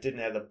if I didn't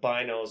have the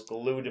binos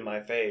glued to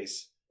my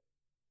face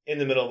in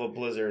the middle of a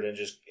blizzard and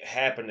just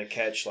happened to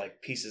catch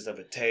pieces of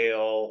a tail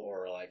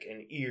or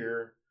an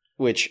ear.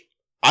 Which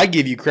I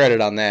give you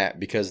credit on that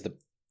because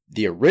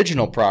the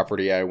original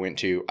property I went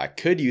to, I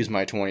could use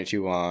my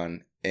 22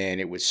 on,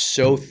 and it was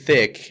so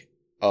thick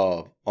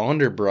of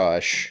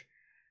underbrush,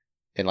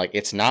 and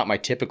it's not my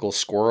typical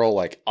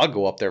squirrel. I'll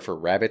go up there for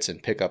rabbits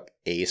and pick up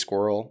a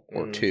squirrel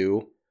or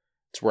 2.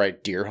 It's where I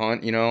deer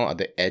hunt, at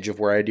the edge of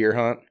where I deer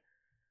hunt.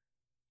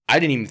 I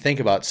didn't even think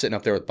about sitting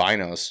up there with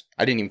binos.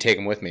 I didn't even take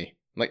them with me.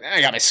 I'm like,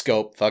 I got my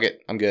scope. Fuck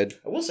it. I'm good.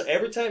 I will say,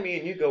 every time me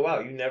and you go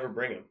out, you never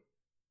bring them.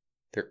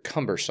 They're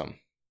cumbersome.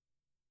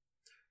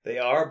 They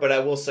are, but I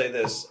will say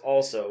this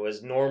also,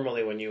 is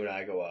normally when you and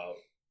I go out,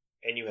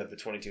 and you have the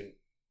 22,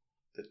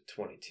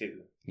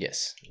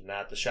 yes,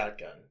 not the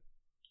shotgun,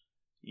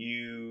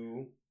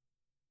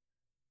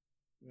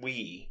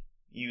 we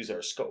use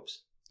our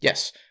scopes.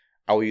 Yes,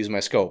 I will use my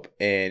scope,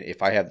 and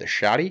if I have the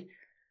shotty,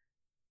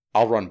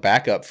 I'll run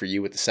back up for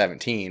you with the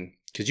 17,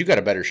 because you got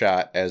a better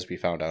shot, as we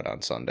found out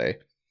on Sunday,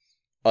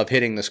 of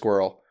hitting the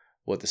squirrel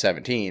with the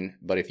 17,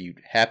 but if you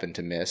happen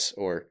to miss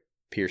or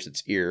pierce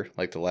its ear,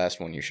 like the last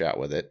one you shot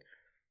with it,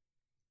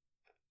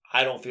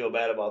 I don't feel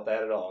bad about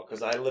that at all,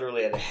 because I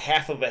literally had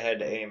half of a head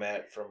to aim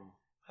at from...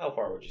 How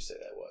far would you say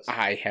that was?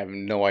 I have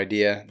no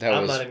idea.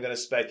 I'm not even going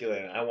to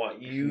speculate. I want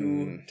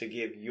you to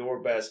give your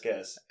best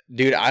guess.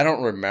 Dude, I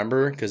don't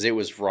remember, because it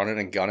was running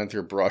and gunning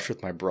through brush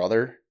with my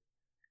brother.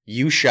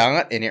 You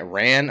shot, and it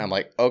ran. I'm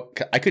like, oh,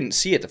 I couldn't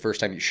see it the first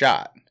time you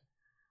shot.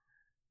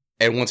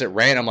 And once it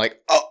ran, I'm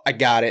like, oh, I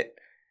got it.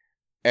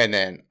 And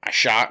then I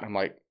shot, and I'm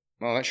like,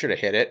 well, that should have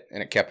hit it.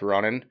 And it kept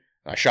running.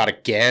 I shot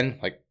again.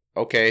 Like,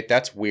 okay,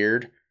 that's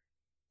weird.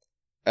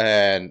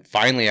 And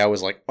finally, I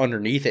was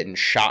underneath it and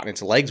shot, and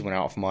its legs went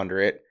out from under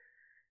it.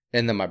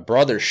 And then my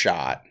brother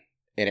shot,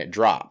 and it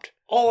dropped.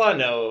 All I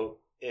know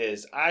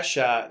is I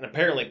shot and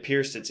apparently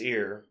pierced its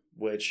ear,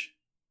 which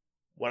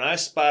when I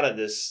spotted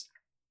this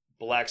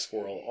black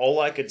squirrel, all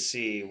I could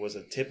see was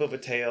a tip of a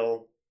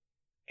tail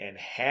and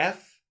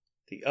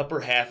the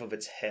upper half of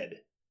its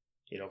head.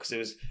 Because it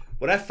was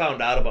what I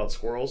found out about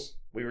squirrels.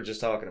 We were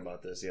just talking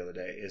about this the other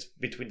day. Is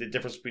between the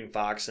difference between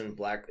fox and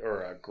black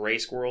or gray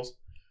squirrels.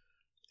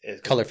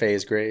 Color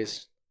phase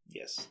grays.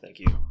 Yes, thank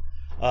you.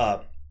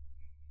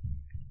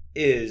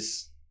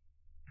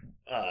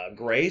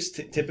 Grays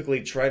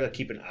typically try to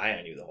keep an eye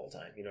on you the whole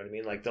time. You know what I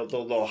mean? Like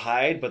they'll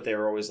hide, but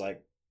they're always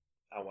like,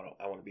 I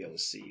want to be able to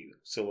see you.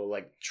 So we'll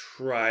like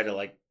try to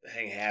like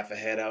hang half a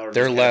head out. Or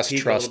they're less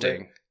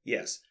trusting.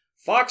 Yes.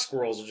 Fox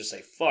squirrels will just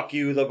say "fuck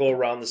you." They'll go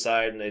around the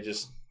side and they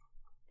just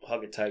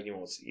hug it tight. You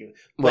won't see you.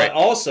 But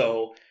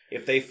also,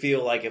 if they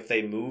feel like if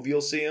they move,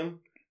 you'll see them.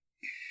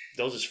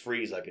 They'll just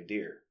freeze like a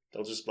deer.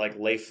 They'll just like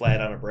lay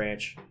flat on a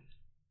branch.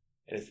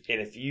 And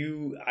if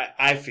you,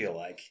 I feel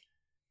like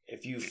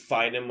if you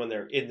find them when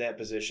they're in that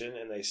position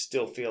and they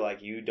still feel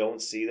like you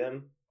don't see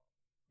them,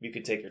 you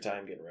can take your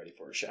time getting ready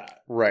for a shot.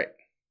 Right.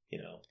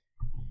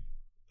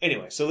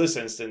 Anyway, so this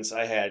instance,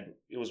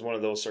 it was one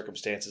of those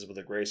circumstances with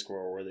a gray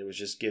squirrel where they was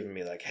just giving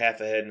me like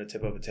half a head and the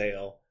tip of a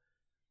tail.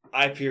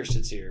 I pierced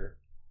its ear.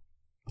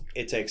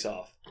 It takes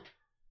off.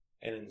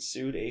 And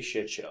ensued a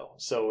shit show.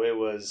 So it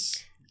was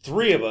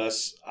 3 of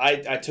us.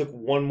 I took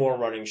one more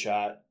running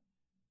shot.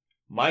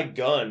 My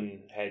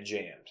gun had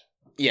jammed.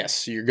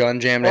 Yes, your gun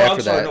jammed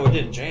after that. No, it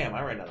didn't jam.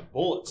 I ran out of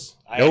bullets.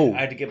 I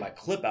had to get my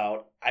clip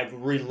out. I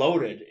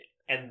reloaded,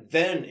 and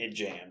then it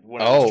jammed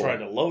when I was trying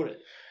to load it.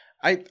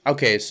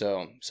 Okay,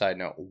 so, side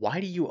note, why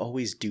do you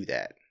always do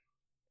that?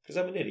 Because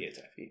I'm an idiot,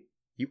 Taffy.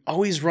 You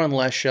always run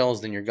less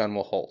shells than your gun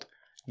will hold.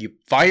 You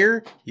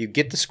fire, you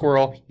get the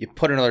squirrel, you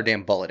put another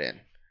damn bullet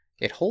in.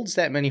 It holds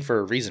that many for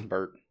a reason,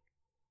 Bert.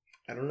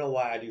 I don't know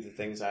why I do the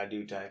things I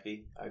do,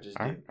 Taffy. I just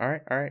do. All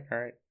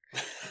right.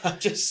 I'm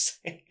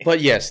just saying.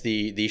 But yes,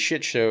 the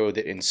shit show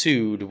that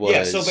ensued was...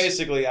 Yeah, so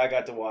basically I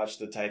got to watch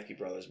the Tyfke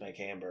brothers make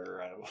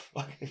hamburger out of a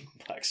fucking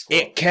black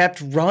squirrel. It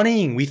kept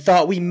running. We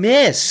thought we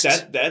missed.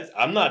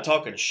 I'm not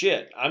talking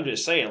shit. I'm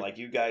just saying, like,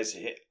 you guys...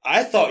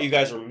 I thought you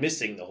guys were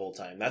missing the whole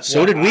time.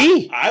 So did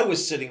we. I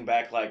was sitting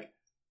back like,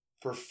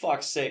 for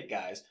fuck's sake,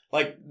 guys.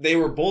 Like, they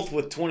were both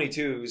with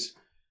 22s,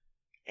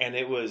 and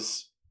it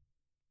was...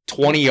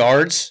 20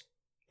 yards?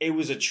 It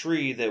was a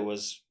tree that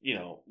was,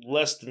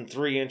 less than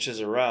 3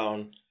 inches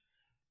around.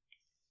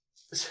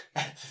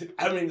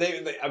 I mean,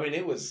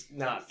 it was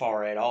not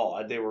far at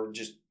all. They were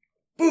just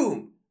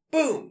boom,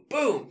 boom,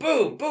 boom,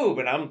 boom, boom,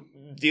 and I'm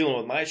dealing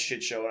with my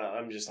shit show, and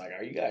I'm just like,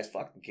 are you guys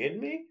fucking kidding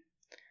me?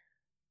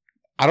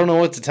 I don't know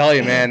what to tell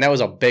you, man. That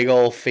was a big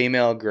old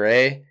female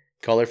gray,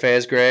 color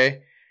phase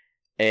gray,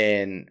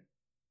 and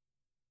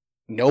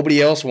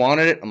nobody else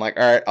wanted it. I'm like,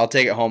 all right, I'll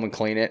take it home and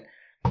clean it.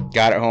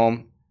 Got it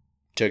home.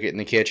 Took it in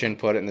the kitchen,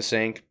 put it in the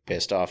sink,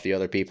 pissed off the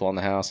other people in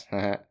the house.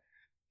 That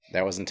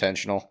was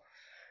intentional.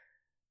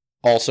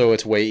 Also,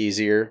 it's way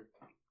easier.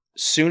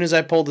 Soon as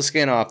I pulled the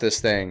skin off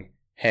this thing,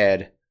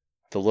 had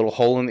the little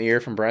hole in the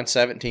ear from Brent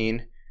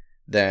 17.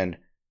 Then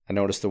I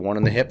noticed the one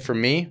in the hip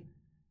from me.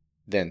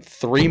 Then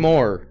 3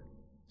 more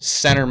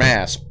center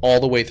mass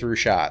all the way through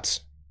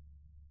shots.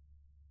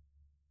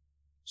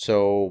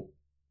 So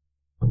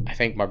I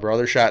think my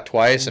brother shot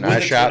twice and I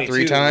shot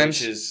 3 times.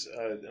 Which is,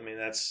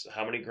 that's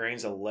how many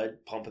grains of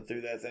lead pumping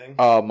through that thing?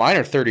 Mine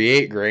are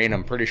 38 grain.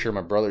 I'm pretty sure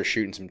my brother's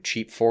shooting some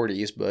cheap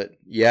 40s, but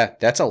yeah,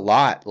 that's a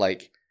lot.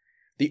 Like,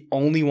 the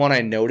only one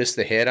I noticed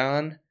the hit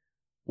on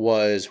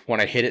was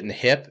when I hit it in the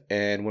hip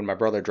and when my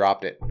brother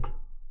dropped it.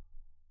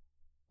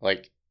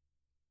 Like,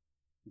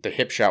 the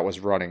hip shot was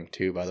running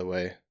too, by the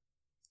way.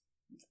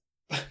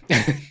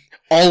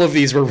 All of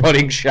these were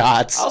running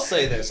shots. I'll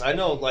say this. I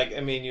know,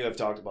 you have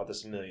talked about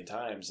this a million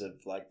times,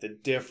 of, the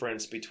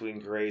difference between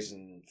grays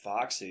and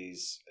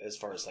foxies as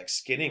far as,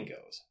 skinning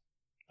goes.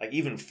 Like,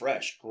 even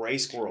fresh, gray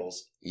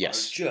squirrels are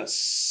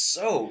just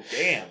so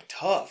damn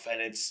tough.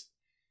 And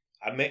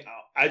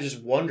I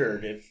just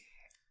wondered if...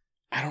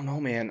 I don't know,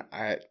 man.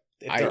 If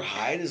their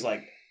hide is,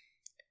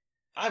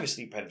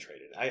 obviously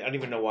penetrated. I don't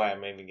even know why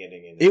I'm even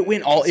getting into it.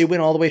 Went all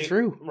the way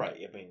through.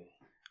 Right,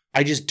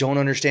 I just don't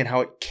understand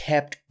how it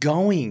kept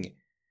going.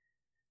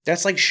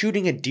 That's like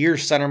shooting a deer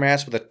center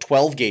mass with a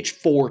 12 gauge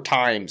 4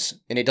 times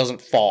and it doesn't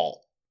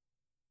fall.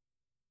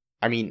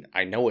 I mean,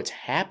 I know it's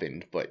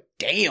happened, but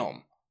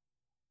damn.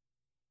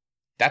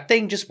 That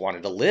thing just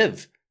wanted to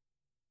live.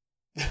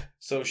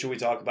 So should we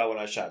talk about when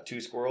I shot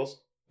 2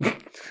 squirrels?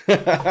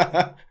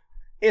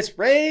 It's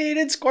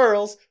raining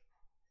squirrels.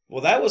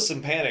 Well, that was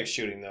some panic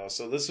shooting though.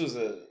 So this was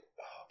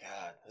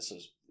this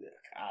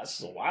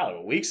was a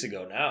while, weeks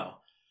ago now.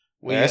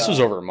 This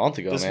was over a month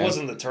ago, This man.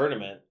 wasn't the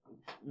tournament.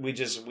 We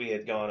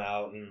had gone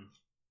out and...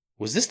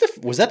 Was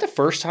that the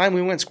first time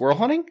we went squirrel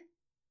hunting?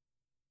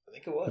 I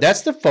think it was.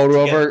 That's the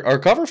photo of our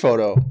cover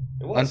photo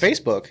on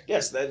Facebook.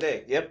 Yes, that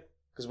day. Yep.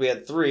 Because we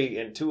had 3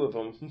 and 2 of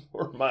them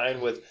were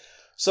mine with...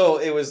 So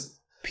it was...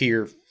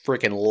 Pure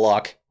freaking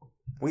luck.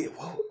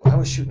 I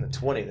was shooting the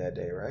 20 that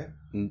day, right?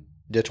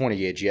 The 20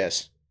 gauge,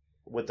 yes.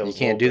 With those you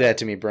can't do that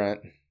to me,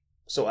 Brent.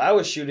 So I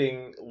was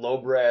shooting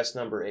low brass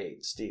number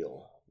 8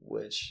 steel,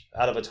 which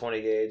out of a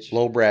 20 gauge.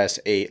 Low brass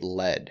 8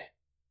 lead.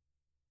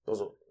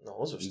 Those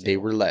were steel. They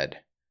were lead.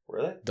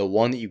 Were they? The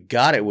one that you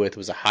got it with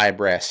was a high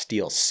brass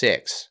steel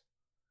 6.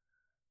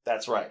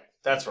 That's right.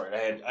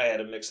 I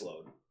had a mixed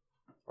load.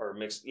 Or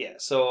mixed, yeah.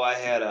 So I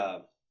had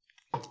a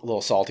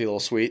little salty, a little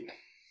sweet.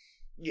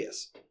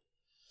 Yes.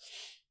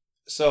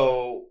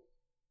 So,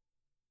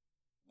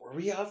 were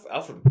we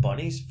out for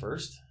bunnies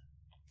first?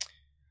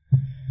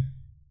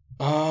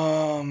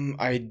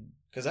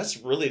 Because that's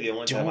really the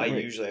only time I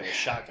usually have a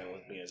shotgun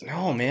with me.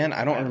 No, man,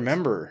 I don't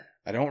remember.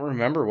 I don't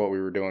remember what we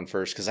were doing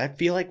first because I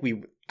feel like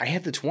I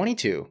had the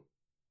 22.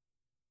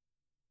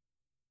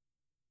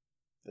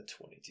 The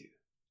 22.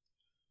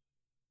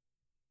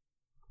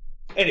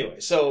 Anyway,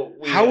 so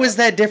how is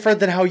that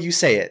different than how you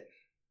say it?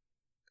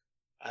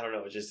 I don't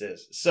know. It just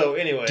is. So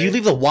anyway, do you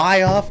leave the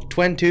Y off?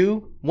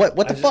 22? What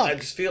the fuck? I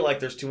just feel like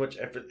there's too much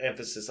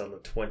emphasis on the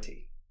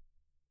 20,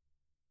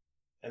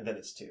 and then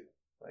it's 2.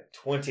 Like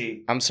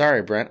 20. I'm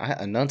sorry, Brent.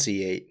 I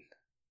enunciate.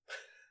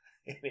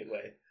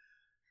 Anyway,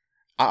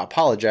 I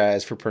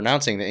apologize for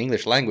pronouncing the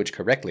English language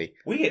correctly.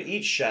 We had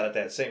each shot at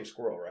that same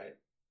squirrel, right?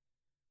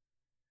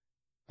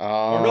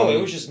 Or no,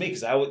 it was just me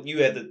because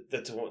you had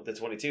the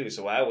 22,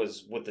 so I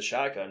was with the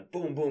shotgun.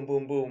 Boom, boom,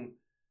 boom, boom.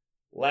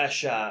 Last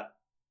shot,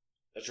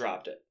 I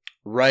dropped it.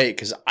 Right,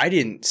 because I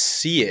didn't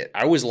see it.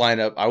 I was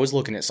lined up. I was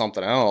looking at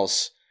something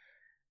else,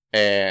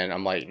 and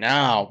I'm like,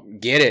 "Now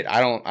get it." I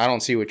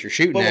don't see what you're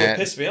shooting at. But what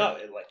pissed me off,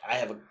 like I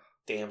have a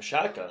damn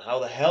shotgun. How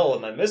the hell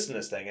am I missing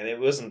this thing? And it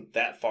wasn't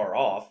that far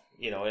off,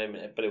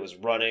 but it was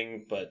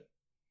running. But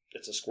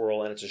it's a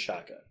squirrel and it's a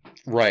shotgun.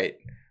 Right.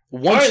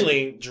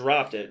 Finally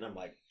dropped it, and I'm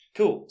like,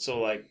 cool. So,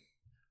 like,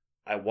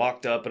 I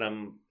walked up and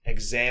I'm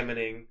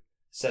examining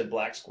said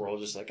black squirrel,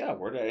 just like,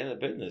 where did I end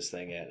up hitting this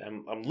thing at?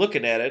 I'm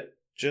looking at it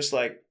just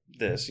like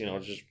this,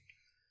 just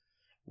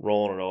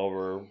rolling it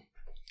over,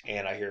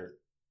 and I hear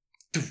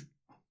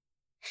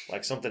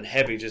like something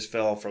heavy just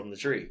fell from the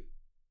tree,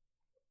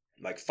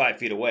 like 5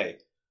 feet away.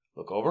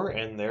 Look over,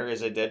 and there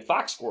is a dead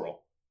fox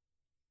squirrel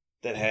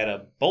that had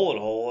a bullet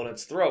hole in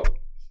its throat.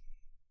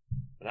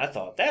 And I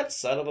thought, that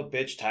son of a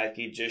bitch,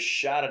 Tyke, just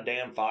shot a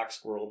damn fox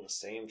squirrel in the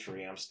same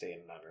tree I'm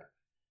standing under.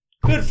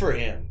 Good for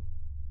him.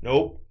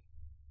 Nope.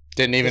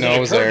 Didn't even know it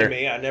was there. To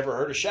me, I never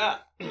heard a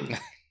shot.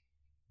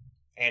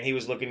 And he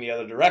was looking the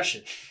other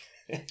direction.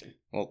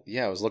 Well,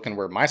 yeah, I was looking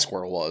where my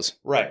squirrel was.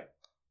 Right.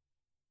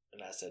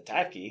 And I said,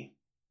 Tyke,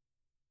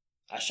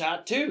 I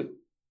shot 2.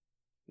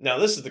 Now,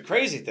 this is the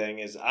crazy thing,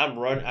 is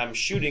I'm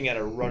shooting at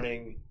a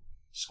running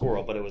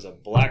squirrel, but it was a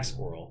black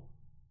squirrel.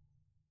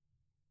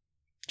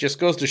 Just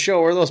goes to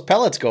show where those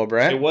pellets go,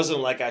 Brent. It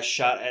wasn't like I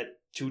shot at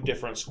 2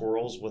 different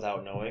squirrels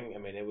without knowing. I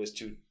mean, it was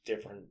 2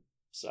 different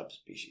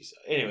subspecies.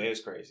 Anyway, it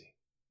was crazy.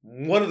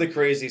 One of the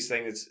craziest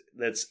things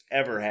that's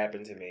ever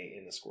happened to me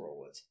in the squirrel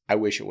woods. I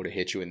wish it would have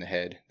hit you in the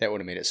head. That would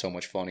have made it so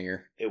much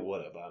funnier. It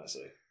would have,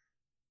 honestly.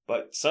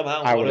 But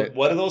somehow,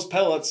 one of those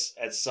pellets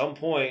at some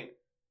point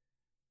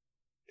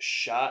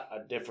shot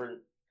a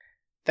different...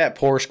 That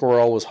poor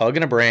squirrel was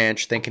hugging a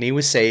branch, thinking he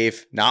was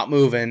safe, not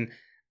moving,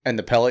 and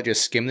the pellet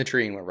just skimmed the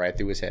tree and went right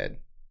through his head.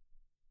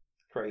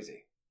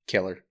 Crazy.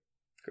 Killer.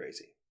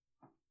 Crazy.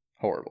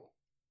 Horrible.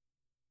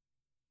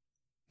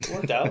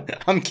 Worked out.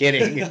 I'm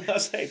kidding. I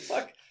was like,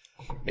 fuck.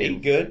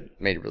 Made good.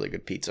 Made really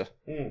good pizza.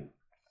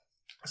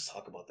 Let's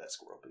talk about that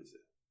squirrel pizza.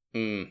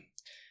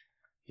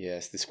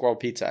 Yes, the squirrel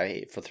pizza I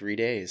ate for 3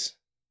 days.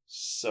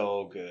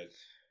 So good.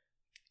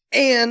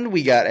 And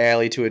we got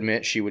Allie to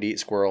admit she would eat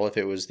squirrel if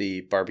it was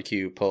the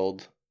barbecue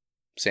pulled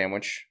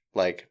sandwich,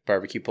 like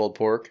barbecue pulled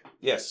pork.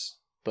 Yes.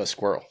 But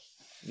squirrel.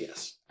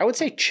 Yes. I would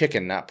say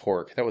chicken, not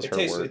pork. That was her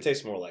word. It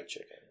tastes more like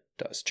chicken.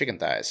 It does. Chicken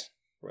thighs.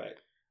 Right.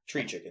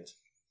 Tree chickens.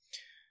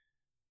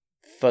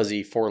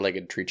 Fuzzy,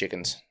 4-legged tree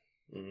chickens.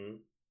 Mm-hmm.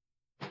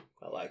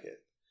 I like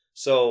it.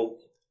 So,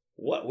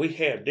 what we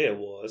did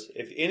was,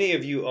 if any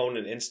of you own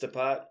an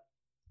Instapot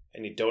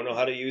and you don't know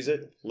how to use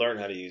it, learn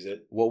how to use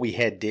it. What we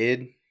had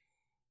did.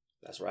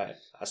 That's right.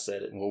 I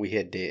said it. What we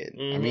had did.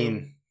 Mm-hmm. I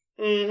mean,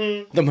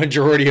 the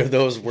majority of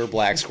those were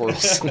black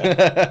squirrels.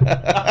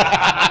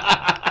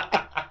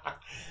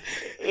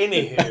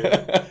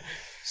 Anywho,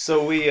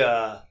 so we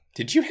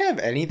did you have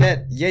any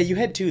that? Yeah, you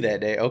had 2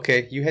 that day.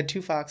 Okay, you had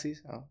 2 foxies.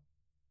 Oh,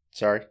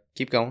 sorry.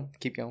 Keep going.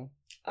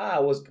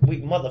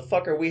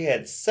 We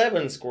had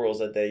 7 squirrels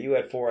that day. You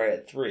had 4. I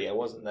had 3. I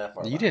wasn't that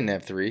far. You didn't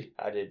have 3.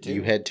 I did 2.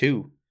 You had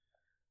 2.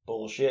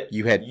 Bullshit.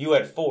 You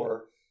had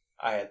 4.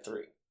 I had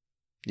 3.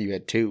 You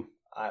had 2.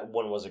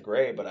 One was a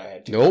gray, but I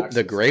had 2. Nope, boxes.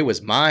 the gray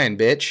was mine,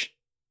 bitch.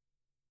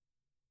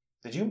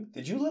 Did you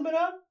limit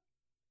out?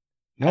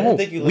 No,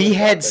 we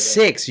had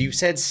 6. You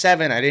said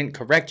 7. I didn't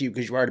correct you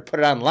because you already put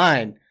it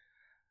online.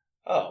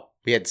 Oh.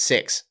 We had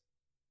 6.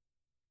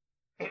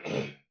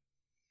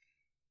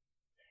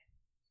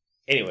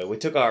 Anyway, we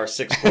took our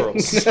 6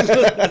 squirrels.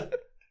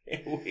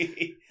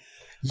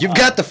 You've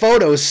got the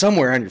photos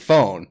somewhere on your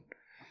phone.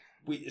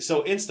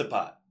 So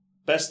Instapot,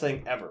 best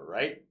thing ever,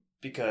 right?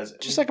 Because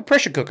just like a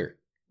pressure cooker.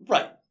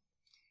 Right.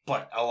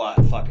 But a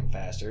lot fucking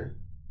faster,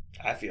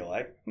 I feel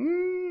like.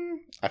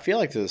 I feel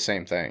like they're the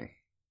same thing.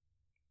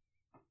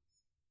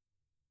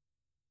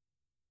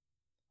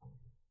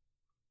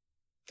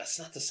 That's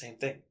not the same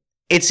thing.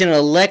 It's an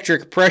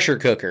electric pressure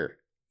cooker.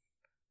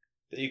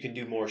 That you can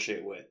do more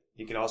shit with.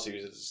 You can also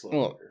use it as a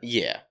slow cooker.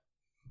 Yeah,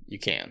 you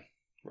can.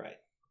 Right.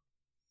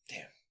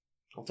 Damn.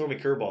 Don't throw me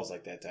curveballs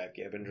like that, Tyke.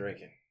 I've been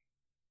drinking.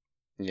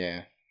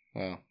 Yeah.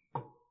 Well,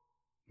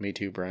 me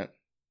too, Brent.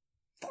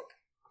 Fuck.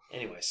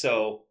 Anyway,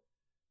 so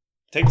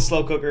take the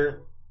slow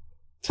cooker,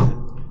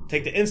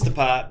 take the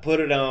Instapot, put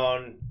it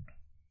on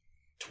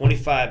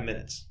 25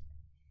 minutes.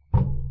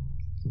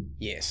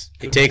 Yes.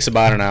 It takes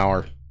about an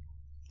hour.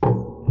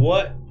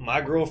 What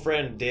my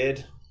girlfriend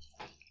did,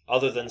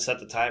 other than set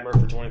the timer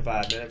for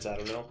 25 minutes, I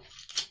don't know.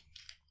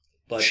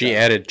 But she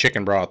added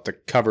chicken broth to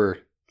cover.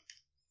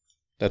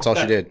 That's all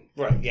she did.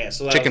 Right, yeah.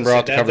 So chicken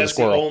broth to cover the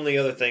squirrel. That's the only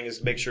other thing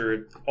is make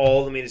sure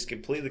all the meat is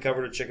completely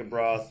covered with chicken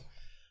broth.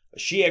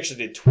 She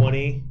actually did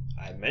 20.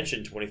 I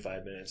mentioned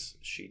 25 minutes.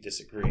 She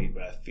disagreed,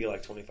 but I feel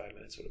like 25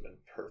 minutes would have been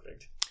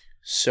perfect.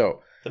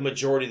 So the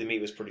majority of the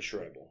meat was pretty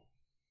shreddable.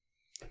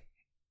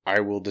 I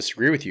will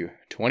disagree with you.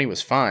 20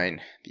 was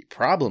fine. The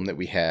problem that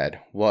we had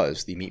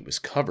was the meat was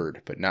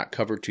covered, but not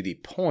covered to the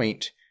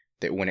point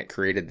that when it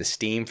created the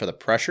steam for the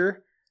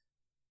pressure,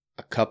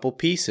 a couple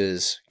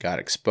pieces got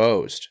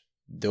exposed.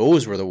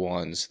 Those were the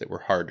ones that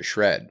were hard to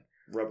shred.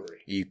 Rubbery.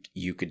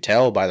 You could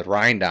tell by the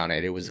rind on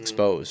it, it was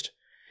exposed.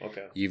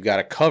 Okay. You've got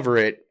to cover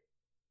it,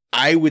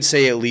 I would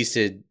say at least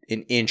an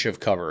inch of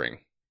covering.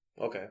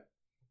 Okay.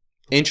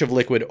 Inch of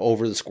liquid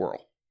over the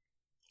squirrel.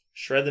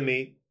 Shred the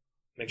meat.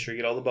 Make sure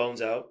you get all the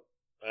bones out.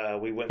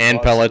 We went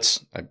and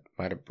pellets. I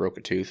might have broke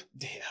a tooth.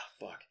 Yeah,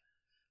 fuck.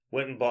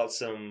 Went and bought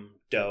some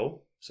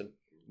dough, some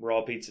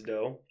raw pizza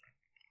dough.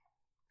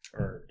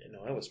 Or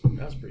that was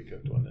pretty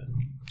cooked, wasn't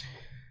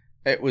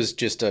it? It was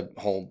just a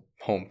whole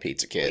home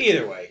pizza kit.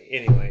 Either way,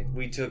 anyway,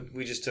 we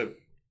just took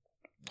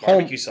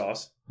barbecue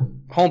sauce.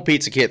 Home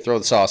pizza kit. Throw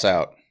the sauce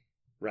out.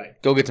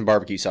 Right. Go get some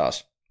barbecue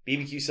sauce.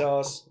 BBQ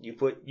sauce. You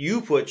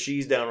put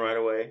cheese down right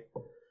away.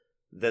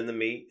 Then the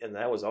meat, and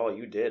that was all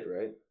you did,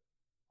 right?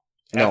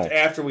 No.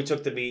 After we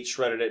took the meat,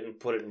 shredded it, and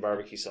put it in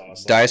barbecue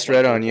sauce. Diced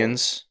red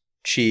onions,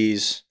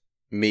 cheese,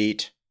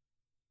 meat,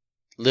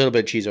 a little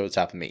bit of cheese over the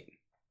top of meat.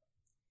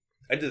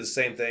 I did the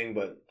same thing,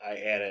 but I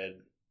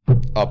added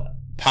a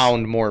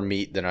pound more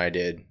meat than I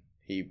did.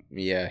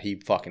 He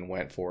fucking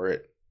went for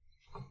it.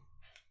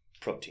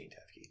 Protein,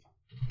 Tefke.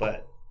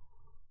 But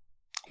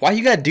why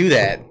you gotta do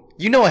that?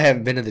 You know I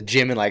haven't been to the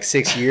gym in like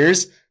 6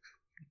 years.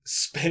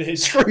 Spinach.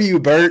 Screw you,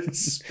 Bert.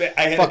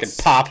 I fucking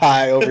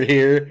Popeye over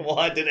here. Well,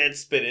 I did add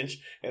spinach,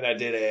 and I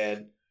did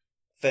add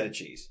feta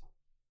cheese.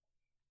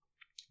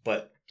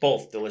 But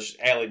both delicious.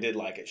 Allie did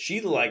like it.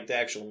 She liked the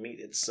actual meat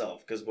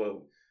itself, because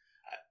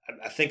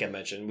I think I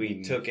mentioned,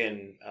 we took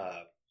in,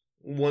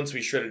 once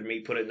we shredded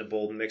meat, put it in a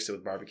bowl and mixed it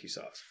with barbecue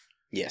sauce.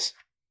 Yes.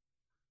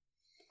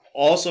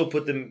 Also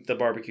put the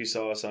barbecue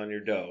sauce on your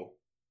dough.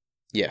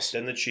 Yes.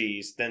 Then the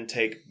cheese. Then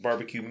take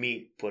barbecue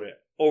meat, put it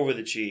over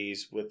the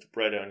cheese with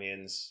red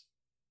onions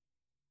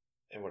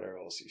and whatever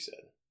else you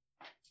said.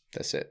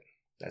 That's it.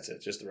 That's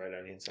it. Just the red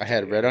onions. I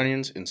had red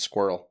onions and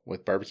squirrel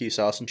with barbecue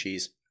sauce and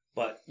cheese.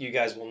 But you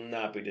guys will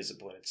not be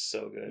disappointed. It's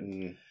so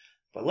good.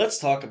 But let's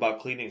talk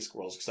about cleaning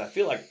squirrels, because I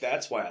feel like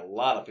that's why a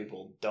lot of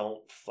people don't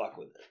fuck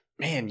with it.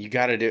 Man, you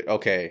got to do...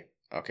 Okay.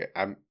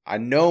 I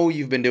know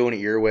you've been doing it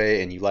your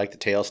way and you like the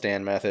tail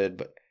stand method,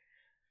 but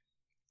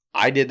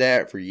I did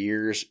that for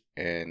years,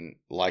 and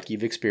like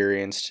you've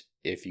experienced,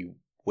 if you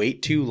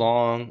wait too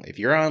long, if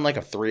you're on like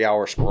a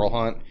 3-hour squirrel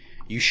hunt,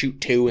 you shoot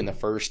 2 in the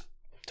first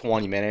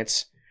 20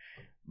 minutes.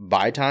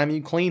 By the time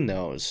you clean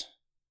those,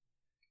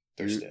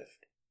 they're stiff.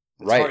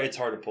 It's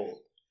hard to pull.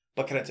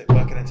 But can I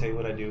tell you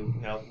what I do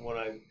now? When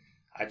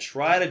I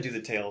try to do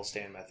the tail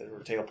stand method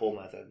or tail pull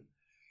method.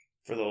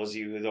 For those of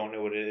you who don't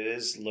know what it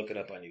is, look it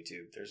up on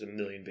YouTube. There's a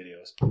million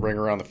videos. Ring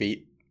around the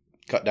feet,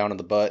 cut down to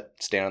the butt,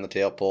 stand on the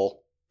tail,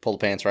 pull the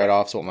pants right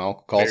off. That's what my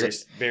uncle calls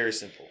it. Very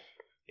simple.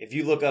 If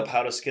you look up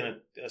how to skin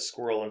a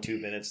squirrel in 2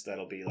 minutes,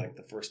 that'll be like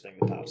the first thing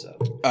that pops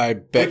up. I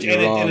bet you're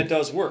wrong. And it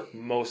does work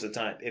most of the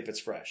time if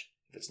it's fresh.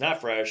 If it's not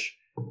fresh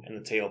and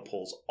the tail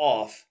pulls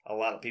off, a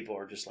lot of people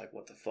are just like,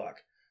 what the fuck?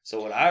 So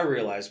what I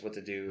realized what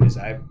to do is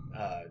I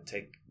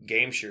take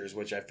game shears,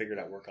 which I figured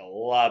out work a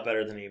lot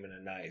better than even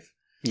a knife.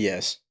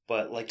 Yes.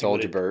 But like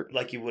told you, Bert.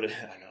 Like you would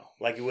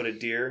a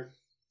deer,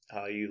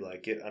 how you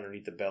like get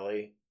underneath the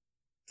belly,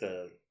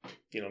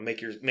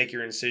 make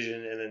your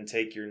incision and then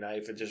take your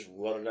knife and just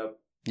run it up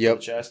the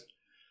chest.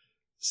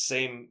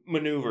 Same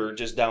maneuver,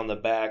 just down the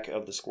back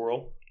of the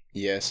squirrel.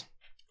 Yes.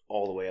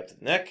 All the way up to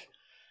the neck,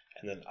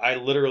 and then I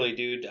literally,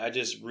 dude, I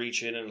just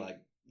reach in and like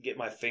get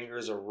my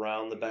fingers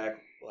around the back,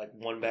 like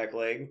one back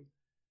leg,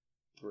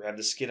 grab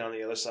the skin on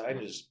the other side,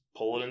 and just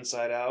pull it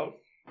inside out,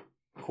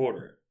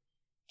 quarter it.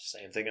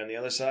 Same thing on the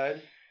other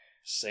side.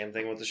 Same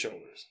thing with the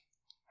shoulders.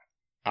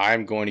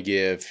 I'm going to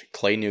give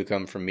Clay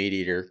Newcomb from Meat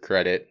Eater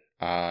credit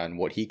on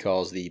what he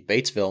calls the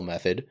Batesville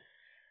method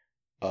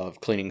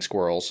of cleaning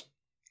squirrels.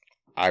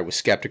 I was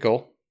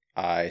skeptical.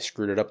 I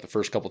screwed it up the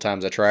first couple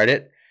times I tried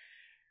it.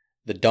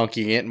 The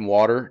dunking it in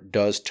water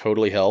does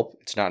totally help.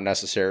 It's not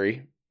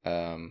necessary.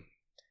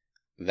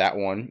 That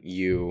one,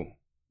 you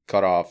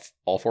cut off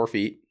all 4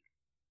 feet,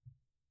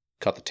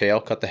 cut the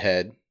tail, cut the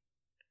head,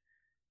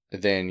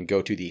 then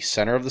go to the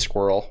center of the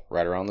squirrel,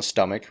 right around the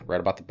stomach, right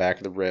about the back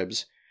of the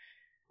ribs,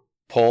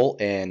 pull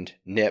and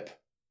nip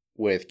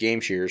with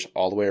game shears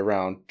all the way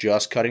around,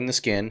 just cutting the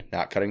skin,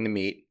 not cutting the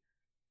meat.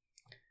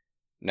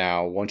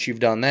 Now, once you've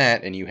done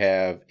that and you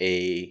have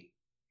a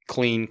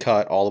clean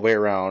cut all the way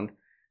around,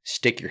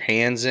 stick your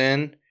hands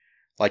in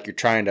like you're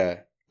trying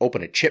to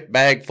open a chip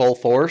bag full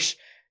force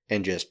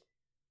and just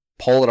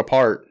pull it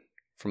apart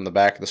from the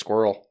back of the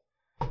squirrel.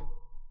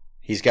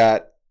 He's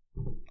got,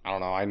 I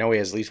don't know, I know he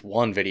has at least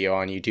one video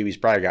on YouTube. He's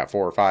probably got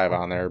 4 or 5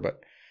 on there,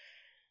 but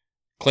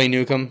Clay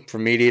Newcomb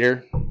from Meat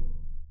Eater.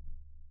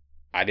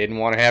 I didn't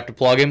want to have to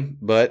plug him,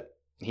 but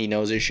he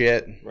knows his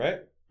shit. Right.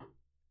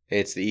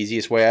 It's the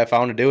easiest way I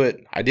found to do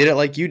it. I did it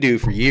like you do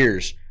for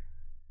years.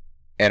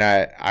 And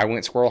I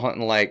went squirrel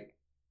hunting like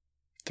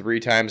 3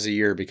 times a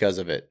year because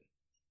of it.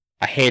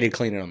 I hated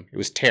cleaning them. It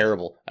was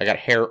terrible. I got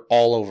hair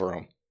all over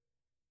them.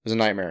 It was a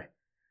nightmare.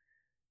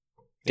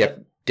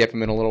 Dip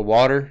them in a little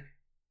water.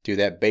 Do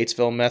that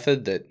Batesville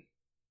method that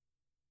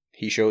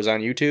he shows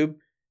on YouTube.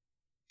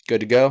 Good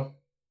to go.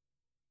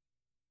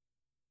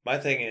 My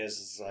thing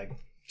is like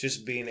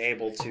just being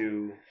able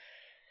to,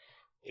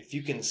 if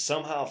you can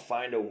somehow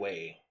find a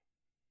way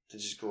to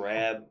just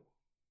grab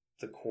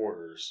the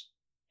quarters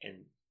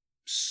and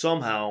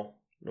somehow,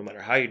 no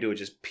matter how you do it,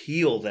 just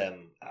peel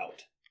them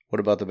out. What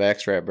about the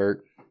backstrap,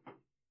 Bert?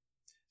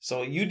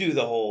 So you do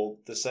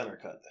the center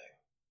cut thing,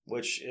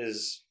 which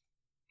is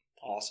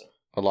awesome.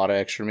 A lot of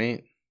extra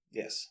meat.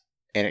 Yes.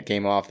 And it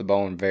came off the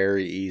bone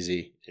very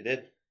easy. It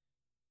did.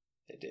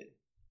 It did.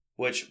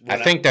 Which I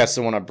think that's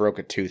the one I broke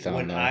a tooth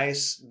on.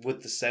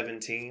 With the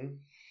 17,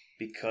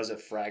 because it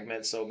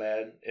fragments so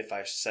bad, if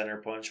I center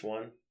punch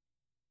one,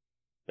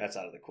 that's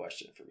out of the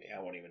question for me.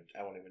 I won't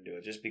even do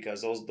it just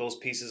because those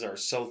pieces are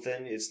so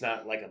thin. It's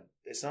not like a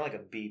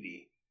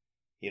BB.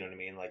 You know what I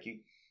mean? Like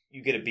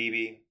you get a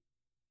BB,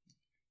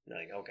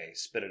 like okay,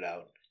 spit it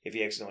out. If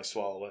you accidentally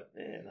swallow it,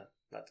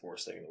 not the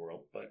worst thing in the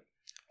world, but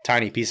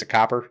tiny piece of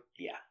copper.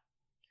 Yeah,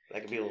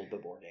 that could be a little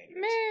bit more dangerous.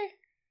 Meh.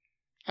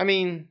 I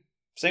mean,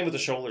 same with the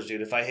shoulders,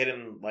 dude. If I hit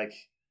him like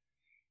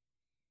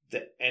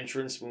the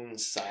entrance wound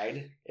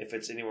side, if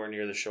it's anywhere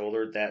near the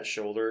shoulder, that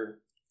shoulder,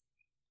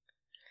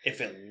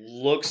 if it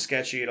looks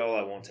sketchy at all,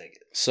 I won't take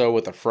it. So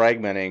with the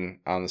fragmenting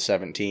on the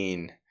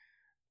 17,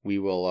 we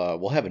will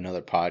we'll have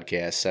another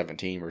podcast,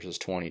 17 versus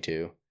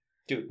 22.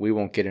 Dude, we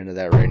won't get into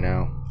that right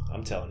now.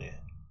 I'm telling you,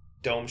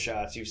 dome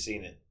shots, you've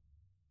seen it,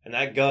 and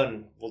that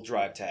gun will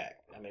drive tag.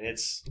 I mean,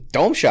 it's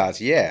dome shots,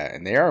 yeah,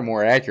 and they are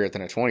more accurate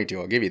than a 22.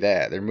 I'll give you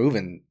that. They're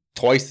moving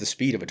twice the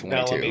speed of a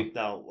 22.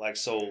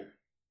 So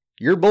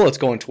your bullet's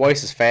going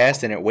twice as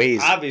fast, and it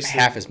weighs obviously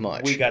half as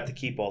much. We got to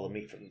keep all the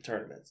meat from the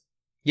tournaments.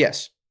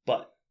 Yes,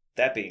 but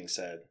that being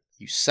said,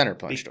 you center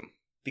punched them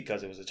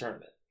because it was a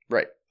tournament,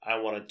 right? I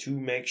wanted to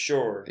make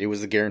sure it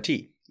was the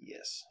guarantee.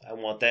 Yes, I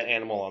want that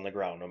animal on the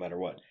ground no matter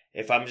what.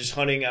 If I'm just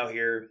hunting out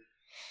here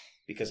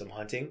because I'm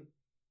hunting,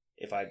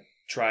 if I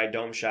try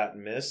dome shot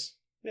and miss,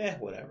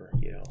 whatever,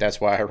 you know. That's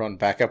why I run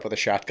back up with a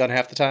shotgun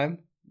half the time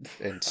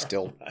and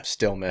still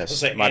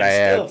miss. Might I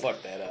add? Still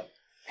fuck that up.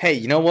 Hey,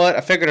 you know what?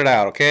 I figured it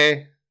out.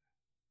 Okay.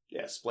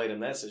 Yeah, splayed in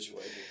that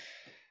situation.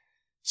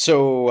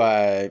 So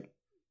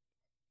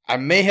I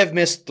may have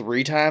missed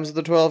 3 times with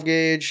the 12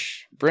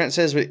 gauge. Brent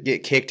says we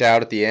get kicked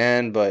out at the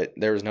end, but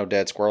there was no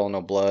dead squirrel,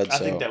 no blood. I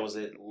think that was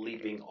it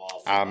leaping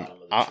off.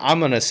 I'm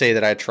going to say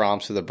that I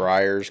tromped through the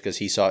briars because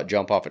he saw it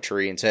jump off a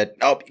tree and said,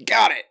 "Nope, you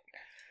got it."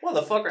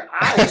 Motherfucker,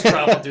 I was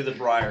tromping through the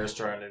briars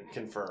trying to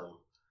confirm.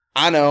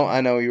 I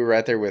know, you were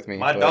right there with me.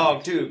 My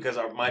dog too, because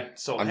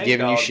Hank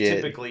dog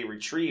typically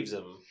retrieves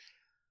him,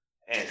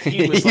 and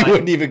he was like, "You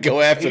wouldn't even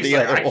go after the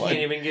other one. I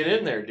can't even get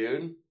in there,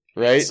 dude."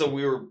 Right? So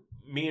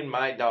me and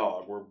my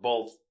dog were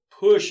both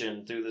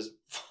pushing through this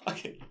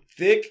fucking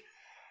thick,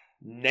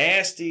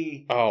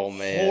 nasty,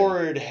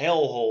 horrid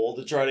hellhole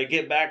to try to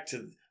get back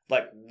to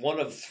like one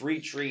of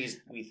 3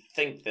 trees we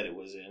think that it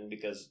was in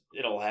because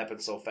it'll happen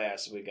so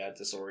fast we got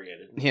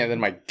disoriented. Yeah, then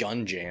my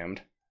gun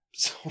jammed.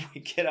 So we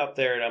get up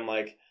there and I'm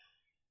like,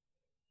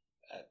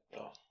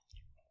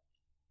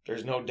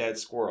 there's no dead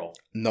squirrel.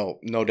 No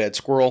dead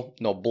squirrel,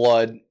 no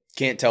blood.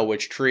 Can't tell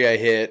which tree I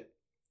hit.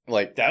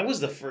 Like that was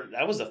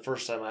the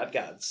first time I've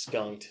gotten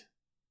skunked.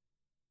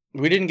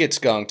 We didn't get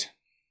skunked.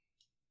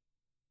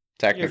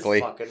 Technically.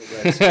 You're fucking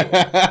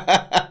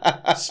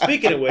red.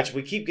 Speaking of which,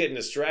 we keep getting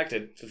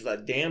distracted with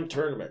that damn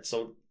tournament.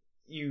 So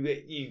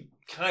you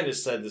kind of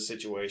said the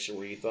situation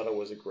where you thought it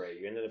was a gray.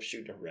 You ended up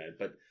shooting a red.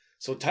 But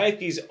so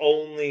Tyke's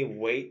only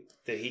weight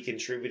that he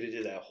contributed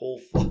to that whole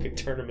fucking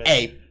tournament.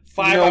 Hey,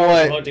 5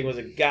 hours of hunting was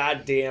a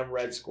goddamn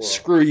red squirrel.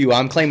 Screw you.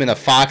 I'm claiming the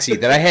Foxy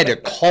that I had to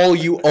call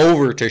you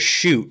over to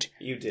shoot.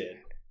 You did.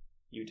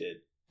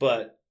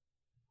 But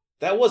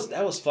that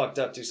was fucked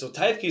up too. So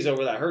Tyke's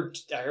over there. I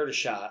heard a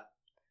shot.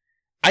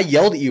 I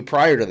yelled at you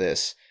prior to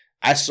this.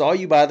 I saw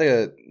you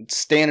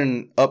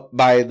standing up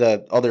by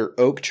the other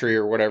oak tree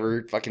or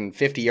whatever, fucking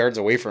 50 yards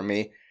away from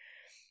me.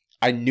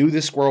 I knew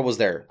the squirrel was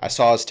there. I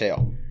saw his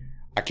tail.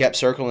 I kept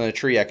circling the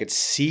tree. I could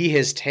see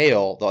his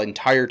tail the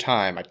entire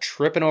time. I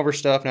tripping over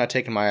stuff, not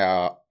taking my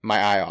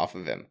eye off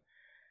of him.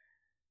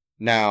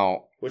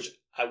 Now, which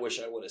I wish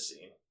I would have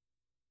seen.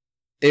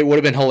 It would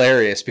have been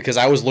hilarious because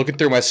I was looking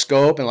through my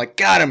scope and like,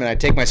 got him. And I'd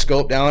take my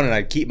scope down and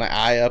I'd keep my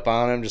eye up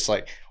on him, just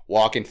like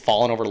walking,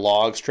 falling over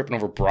logs, tripping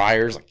over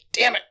briars. Like,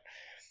 damn it.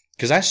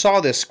 Because I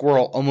saw this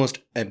squirrel almost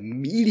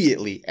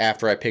immediately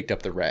after I picked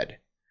up the red.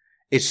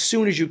 As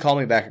soon as you called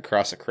me back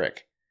across the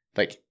creek.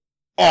 Like,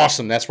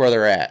 awesome. That's where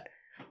they're at.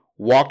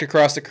 Walked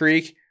across the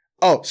creek.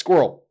 Oh,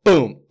 squirrel.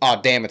 Boom. Oh,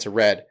 damn, it's a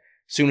red. As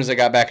soon as I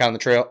got back on the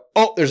trail.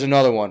 Oh, there's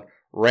another one.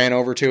 Ran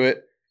over to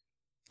it.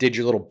 Did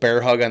your little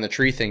bear hug on the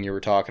tree thing you were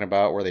talking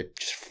about where they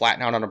just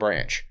flatten out on a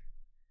branch.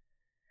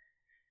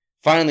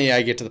 Finally,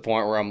 I get to the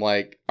point where I'm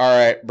like, all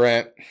right,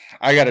 Brent,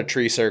 I got a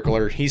tree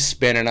circler. He's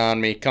spinning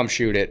on me. Come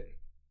shoot it.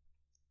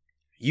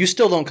 You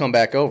still don't come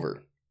back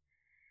over.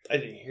 I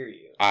didn't hear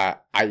you.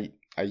 I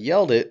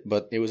yelled it,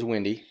 but it was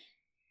windy.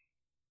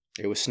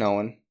 It was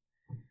snowing.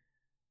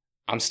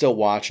 I'm still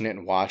watching it.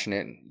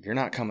 And you're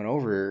not coming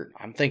over.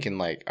 I'm thinking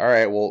like, all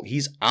right, well,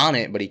 he's on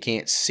it, but he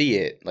can't see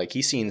it. Like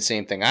he's seeing the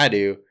same thing I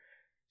do.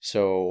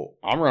 So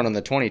I'm running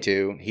the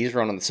 22. He's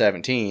running the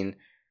 17.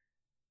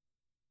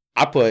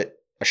 I put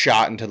a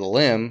shot into the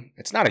limb.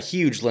 It's not a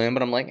huge limb,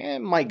 but I'm like, it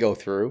might go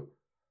through.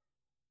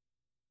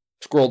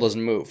 Squirrel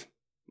doesn't move.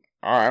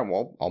 All right,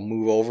 well, I'll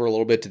move over a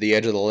little bit to the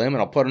edge of the limb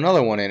and I'll put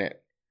another one in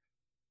it.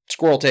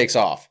 Squirrel takes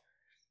off.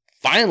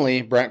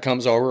 Finally, Brent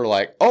comes over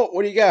like, oh,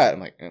 what do you got? I'm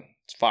like,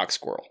 it's fox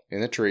squirrel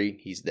in the tree.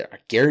 He's there. I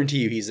guarantee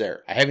you he's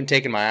there. I haven't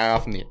taken my eye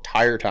off him the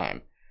entire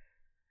time.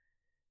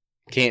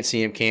 Can't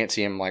see him.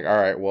 I'm like, all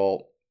right,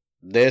 well,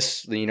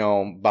 this,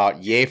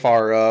 about yay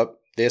far up,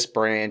 this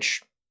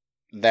branch,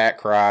 that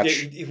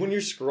crotch. Yeah, when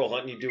you're squirrel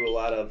hunting, you do a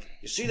lot of,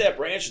 you see that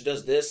branch that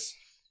does this,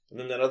 and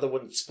then that other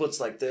one splits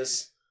like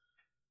this.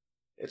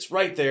 It's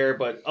right there,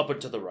 but up and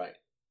to the right.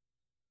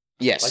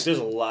 Yes. Like there's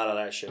a lot of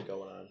that shit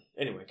going on.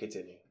 Anyway,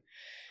 continue.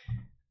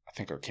 I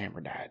think our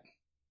camera died.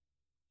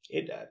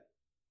 It died.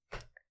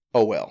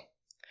 Oh, well.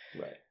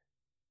 Right.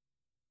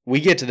 We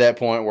get to that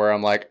point where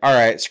I'm like, all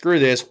right, screw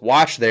this.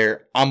 Watch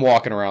there. I'm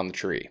walking around the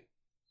tree.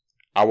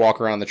 I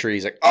walk around the tree.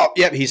 He's like, oh,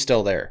 yep, he's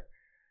still there.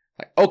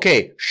 Like,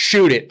 okay,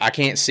 shoot it. I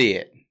can't see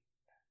it.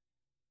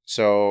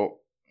 So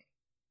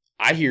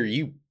I hear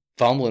you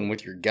fumbling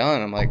with your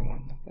gun. I'm like, what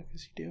the fuck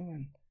is he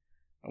doing?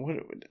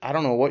 I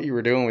don't know what you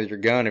were doing with your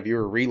gun, if you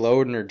were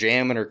reloading or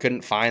jamming or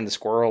couldn't find the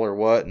squirrel or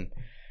what. And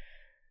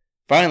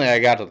finally, I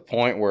got to the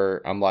point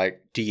where I'm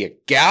like, do you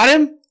got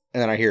him?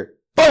 And then I hear,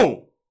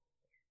 boom.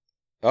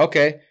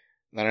 Okay. And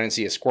then I didn't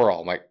see a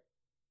squirrel. I'm like,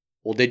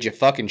 well, did you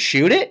fucking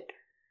shoot it?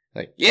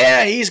 Like,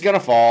 yeah, he's going to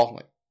fall. I'm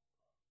like,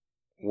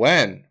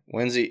 when?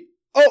 When's he?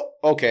 Oh,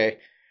 okay.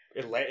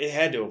 It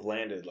had to have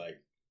landed like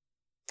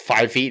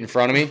 5 feet in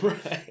front of me.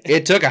 Right.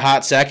 It took a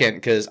hot second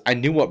because I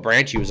knew what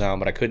branch he was on,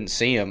 but I couldn't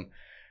see him.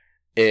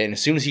 And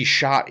as soon as he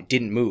shot, it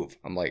didn't move.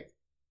 I'm like,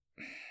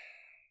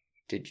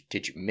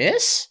 did you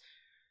miss?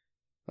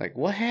 Like,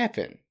 what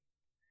happened?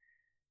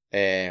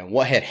 And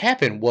what had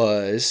happened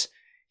was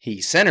he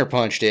center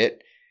punched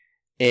it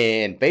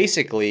and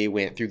basically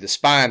went through the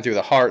spine, through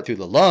the heart, through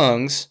the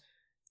lungs,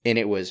 and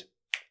it was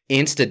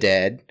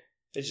insta-dead.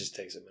 It just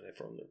takes a minute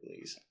for him to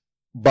release.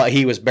 But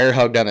he was bear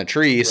hugged on the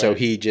tree, right. So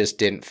he just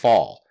didn't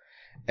fall.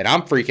 And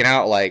I'm freaking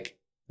out like,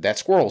 that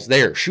squirrel's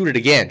there. Shoot it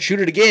again.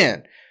 Shoot it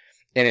again.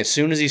 And as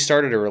soon as he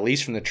started to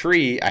release from the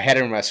tree, I had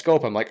him in my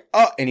scope. I'm like,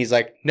 oh, and he's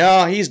like,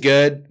 no, he's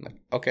good. I'm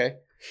like, okay.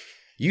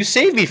 You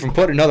saved me from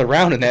putting another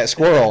round in that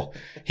squirrel.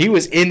 He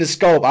was in the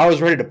scope. I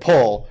was ready to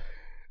pull.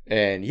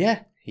 And yeah,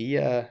 he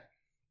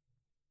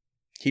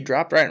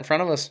dropped right in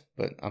front of us.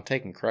 But I'm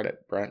taking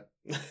credit, Brent.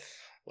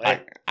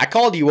 I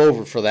called you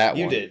over for that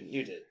one.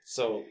 You did.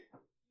 So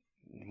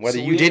whether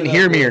you didn't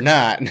hear me or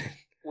not.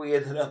 We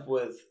ended up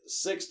with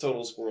 6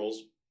 total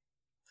squirrels.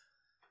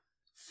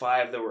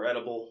 5 that were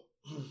edible.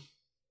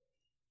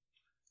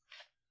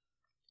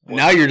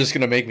 Now you're just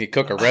going to make me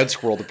cook a red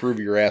squirrel to prove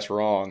your ass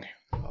wrong.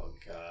 Oh,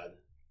 God.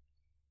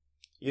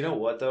 You know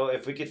what, though?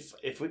 If we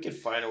could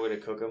find a way to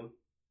cook them,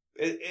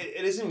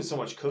 it isn't even so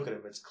much cooking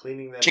them. It's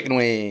cleaning them. Chicken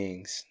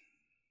wings.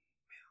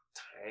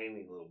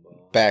 Tiny little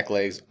bone. Back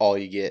legs, all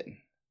you get.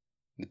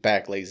 The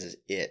back legs is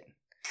it.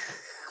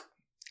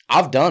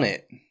 I've done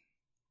it.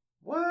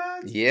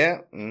 What? Yeah.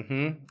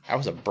 Mm-hmm. I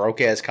was a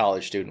broke-ass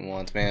college student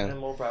once, man. And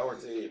more power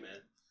to you, man.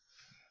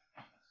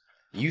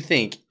 You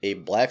think a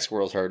black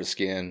squirrel's hard to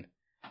skin?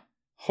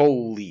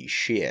 Holy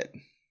shit.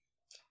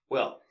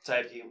 Well,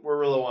 Typekey, we're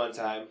real low on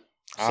time.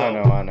 So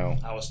I know.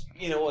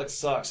 You know what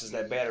sucks is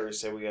that battery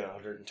said we got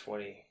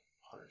 120,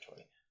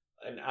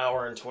 an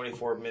hour and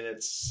 24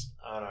 minutes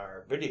on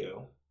our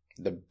video.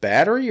 The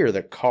battery or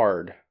the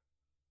card?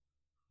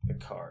 The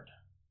card.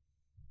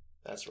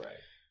 That's right.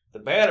 The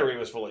battery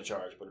was fully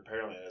charged, but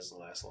apparently it doesn't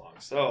last long.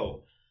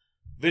 So,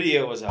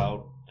 video is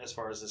out as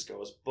far as this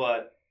goes,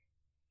 but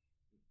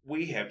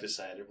we have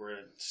decided we're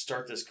going to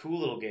start this cool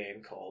little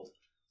game called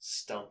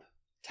Stump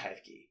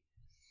Typekey,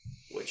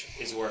 which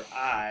is where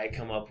I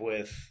come up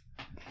with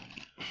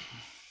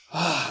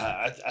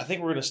I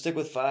think we're going to stick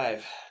with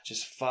 5.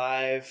 Just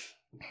 5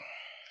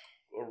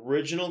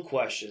 original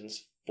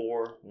questions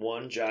for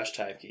one Josh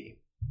Typke.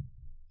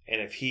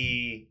 And if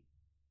he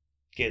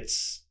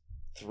gets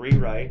 3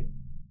 right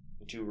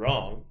and 2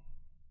 wrong,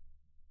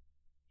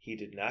 he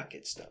did not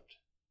get stumped.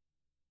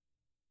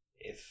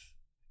 If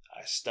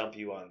I stump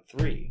you on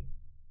 3,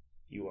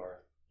 you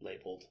are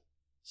labeled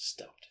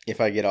stumped.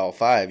 If I get all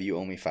 5, you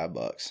owe me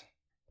 $5.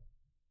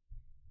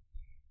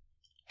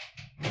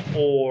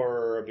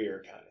 Or a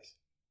beer, Connie's.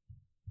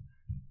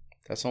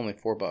 That's only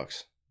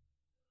 $4.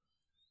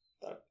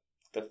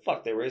 The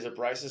fuck? They raised their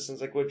prices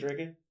since I quit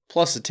drinking?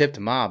 Plus a tip to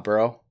Mob,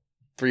 bro.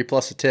 3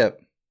 plus a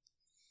tip.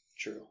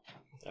 True.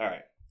 All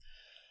right.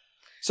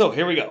 So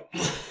here we go.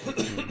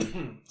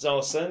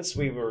 So since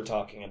we were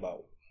talking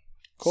about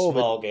COVID.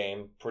 Small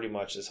game pretty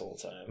much this whole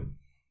time,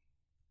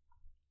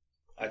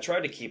 I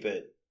tried to keep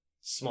it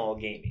small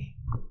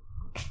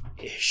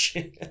gamey-ish.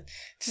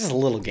 Just a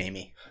little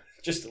gamey.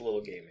 Just a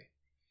little gamey.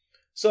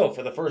 So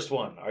for the first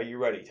one, are you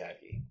ready,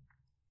 Tacky?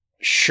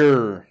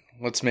 Sure.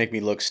 Let's make me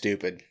look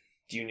stupid.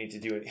 Do you need to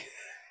do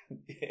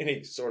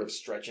any sort of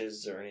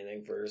stretches or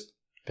anything first?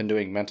 Been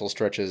doing mental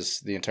stretches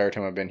the entire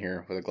time I've been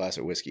here with a glass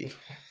of whiskey.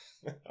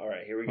 All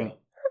right, here we go.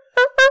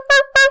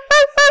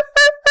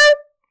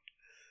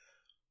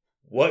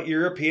 What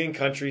European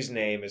country's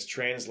name is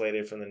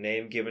translated from the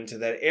name given to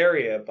that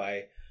area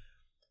by...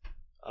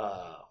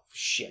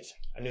 shit.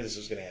 I knew this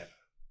was going to happen.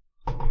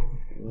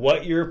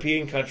 What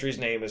European country's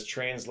name is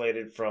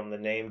translated from the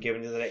name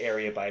given to that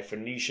area by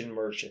Phoenician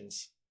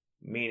merchants,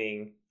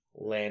 meaning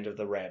land of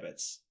the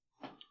rabbits?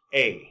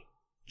 A.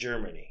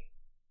 Germany.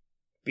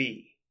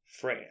 B.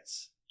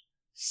 France.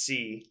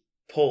 C.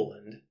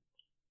 Poland.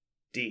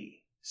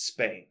 D.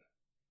 Spain.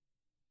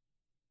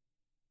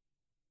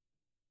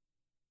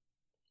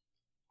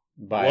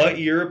 What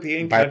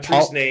European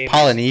country's name?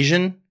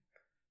 Polynesian?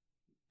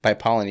 By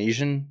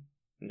Polynesian?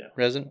 No.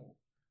 Resident?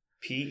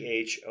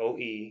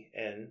 Phonici.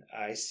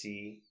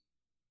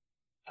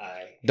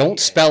 Don't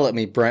spell at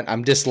me, Brent.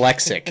 I'm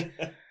dyslexic.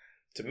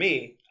 To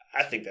me,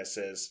 I think that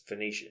says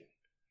Phoenician.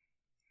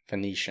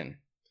 Phoenician.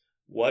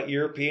 What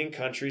European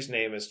country's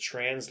name is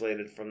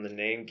translated from the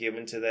name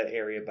given to that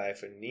area by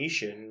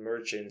Phoenician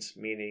merchants,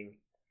 meaning,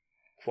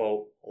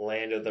 quote,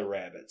 land of the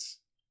rabbits?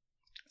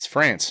 It's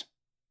France.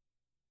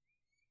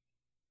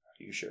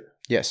 Are you sure?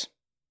 Yes.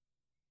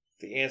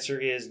 The answer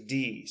is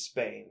D,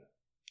 Spain.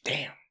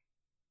 Damn.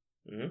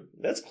 Mm-hmm.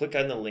 Let's click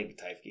on the link,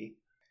 Typke.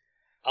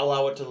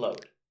 Allow it to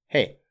load.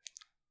 Hey.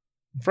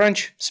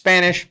 French,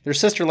 Spanish, they're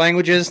sister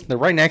languages. They're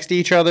right next to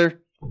each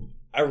other.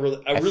 I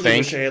really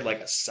wish I had like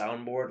a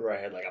soundboard where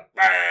I had like a...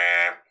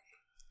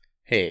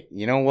 Hey,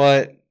 you know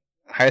what?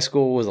 High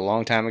school was a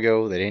long time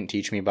ago. They didn't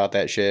teach me about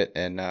that shit.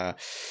 And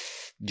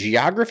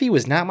geography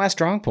was not my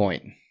strong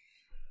point.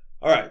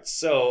 All right.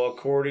 So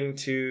according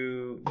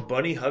to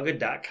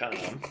bunnyhugga.com...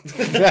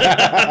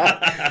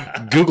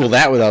 Google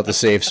that without the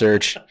safe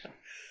search.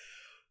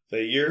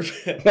 The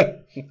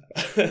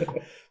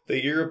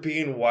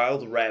European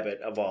wild rabbit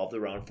evolved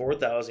around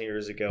 4,000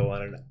 years ago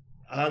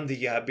on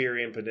the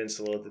Iberian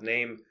Peninsula. The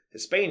name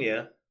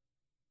Hispania,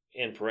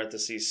 in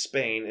parentheses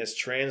Spain, is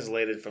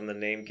translated from the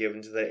name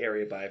given to the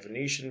area by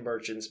Venetian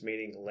merchants,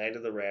 meaning land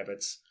of the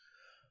rabbits.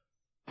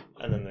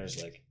 And then there's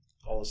like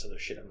all this other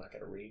shit I'm not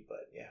going to read,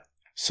 but yeah.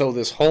 So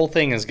this whole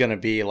thing is going to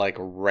be like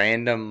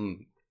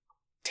random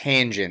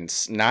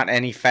tangents, not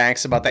any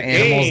facts about the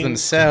animals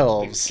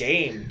themselves. The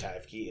game,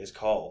 Typke, is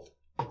called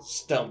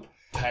Stump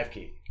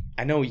Typke.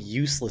 I know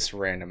useful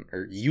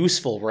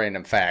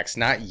random facts,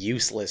 not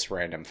useless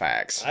random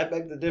facts. I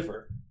beg to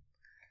differ.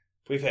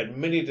 We've had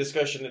many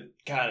discussions at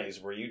Connie's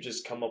where you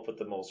just come up with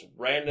the most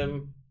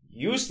random,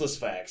 useless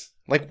facts.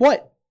 Like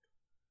what?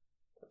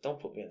 Don't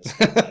put me in the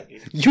spot,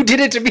 Typke. You did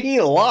it to me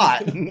a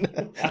lot.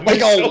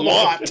 Like a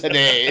lot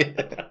today.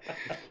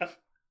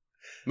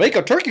 Make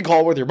a turkey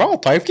call with your mouth,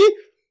 Typke.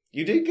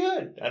 You did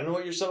good. I don't know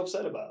what you're so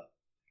upset about.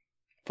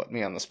 Put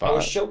me on the spot. I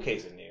was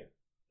showcasing you.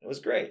 It was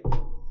great.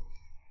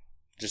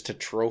 Just a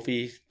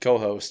trophy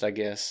co-host, I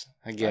guess.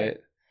 I get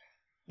it.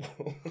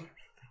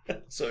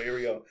 So here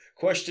we go.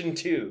 Question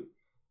 2.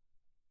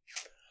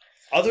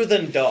 Other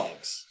than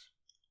dogs,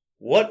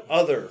 what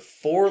other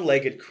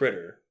 4-legged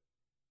critter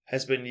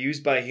has been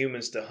used by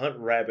humans to hunt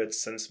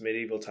rabbits since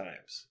medieval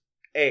times?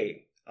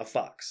 A. A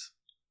fox.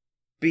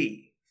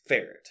 B.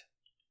 Ferret.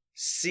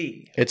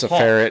 C. It's a hawk.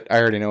 ferret. I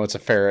already know it's a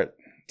ferret.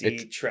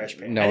 D. Trash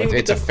pan. No,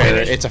 it's a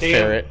ferret. It's a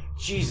ferret.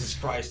 Jesus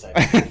Christ.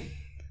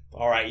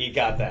 All right, you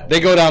got that one. They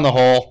go down the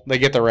hole. They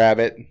get the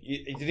rabbit.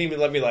 You didn't even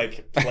let me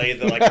play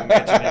the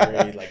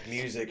imaginary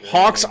music.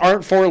 Hawks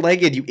aren't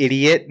 4-legged, you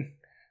idiot.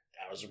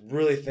 I was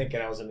really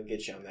thinking I was going to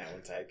get you on that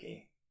one,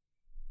 Typke.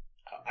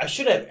 I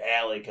should have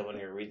Allie come in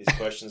here and read these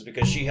questions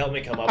because she helped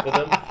me come up with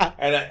them.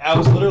 And I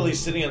was literally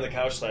sitting on the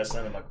couch last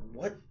night. I'm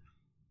like,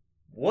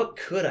 what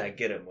could I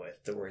get him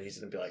with to where he's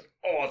going to be like,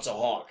 oh, it's a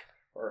hawk.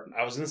 Or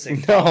I was going to say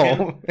falcon.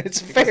 No,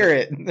 it's a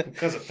ferret.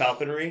 Because of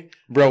falconry.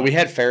 Bro, we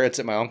had ferrets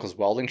at my uncle's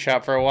welding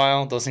shop for a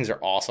while. Those things are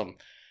awesome.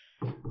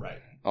 Right.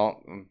 Oh,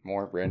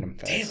 more random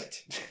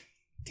facts.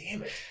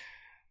 Damn it.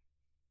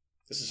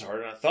 This is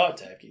harder than I thought,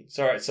 Tacky.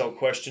 So, all right, so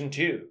question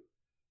 2.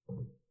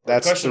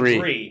 That's question 3.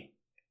 3.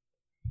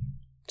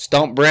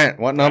 Stump Brent.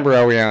 What number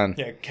are we on?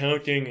 Yeah,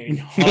 counting a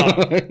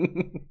hog.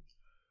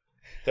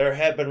 There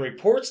have been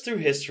reports through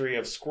history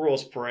of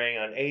squirrels preying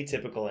on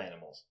atypical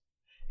animals.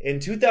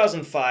 In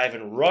 2005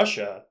 in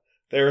Russia,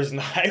 there is an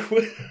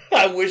eyewitness.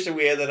 I wish that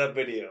we had that on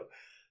video.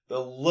 The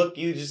look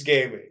you just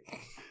gave me.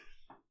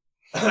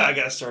 I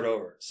gotta start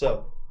over.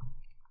 So,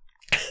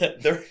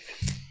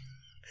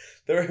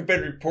 there have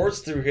been reports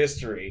through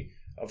history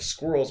of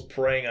squirrels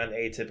preying on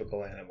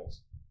atypical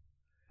animals.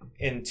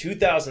 In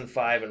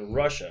 2005 in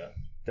Russia,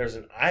 there's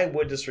an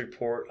eyewitness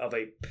report of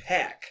a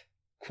pack,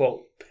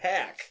 quote,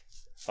 pack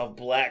of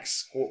black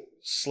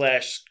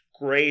 /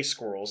 gray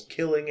squirrels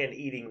killing and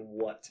eating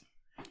what?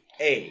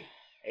 A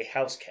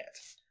house cat.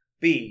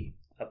 B,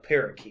 a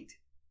parakeet.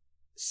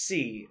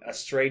 C, a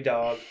stray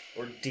dog.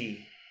 Or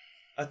D,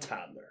 a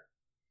toddler.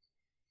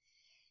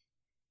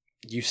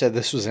 You said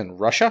this was in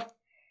Russia?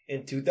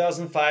 In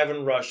 2005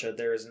 in Russia,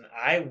 there is an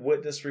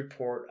eyewitness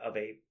report of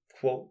a,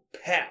 quote,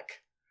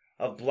 pack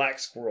of black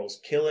squirrels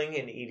killing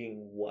and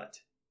eating what?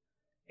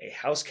 A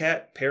house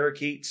cat,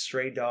 parakeet,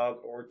 stray dog,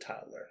 or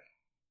toddler.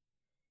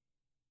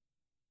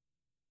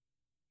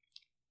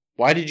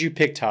 Why did you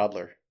pick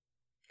toddler?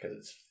 Because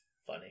it's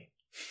funny.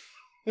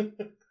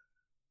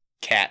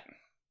 Cat.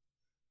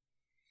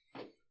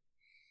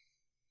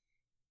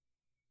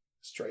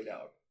 Stray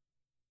dog.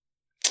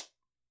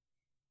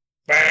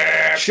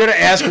 Should have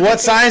asked what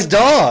size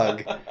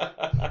dog.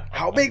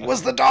 How big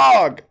was the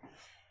dog?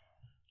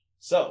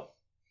 So,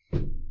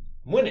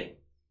 winning.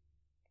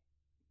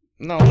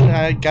 No,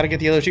 I got to get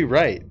the other 2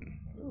 right.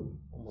 Ooh,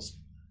 almost.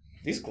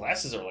 These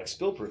glasses are like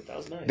spill proof. That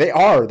was nice. They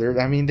are.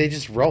 They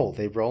just roll.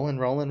 They roll and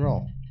roll and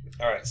roll.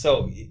 All right,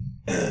 so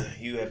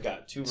you have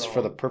got 2 wrong. It's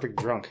for the perfect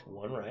drunk.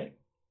 1 right.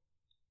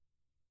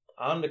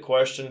 On to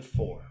question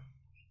 4.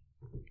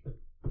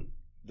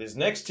 These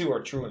next 2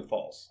 are true and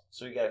false,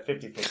 so you got a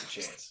 50-50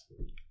 chance.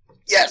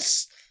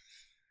 Yes!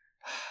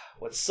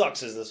 What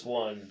sucks is this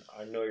one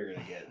I know you're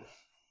going to get.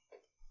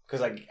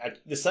 Because I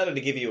decided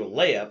to give you a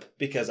layup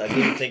because I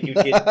didn't think you'd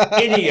get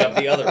any of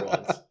the other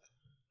ones.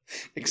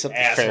 Except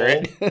Asshole.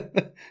 the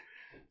ferret.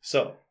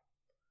 So,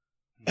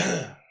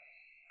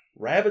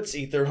 rabbits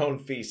eat their own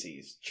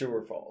feces. True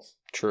or false?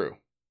 True.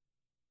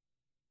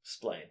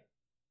 Explain.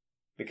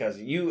 Because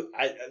the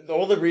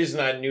only reason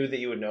I knew that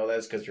you would know that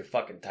is because you're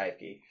fucking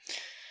typey.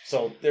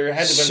 So there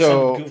had to have been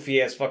some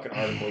goofy ass fucking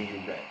article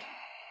you read.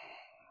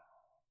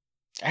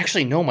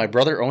 Actually, no. My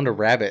brother owned a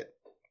rabbit.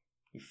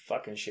 You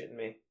fucking shitting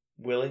me,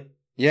 Willie?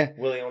 Yeah.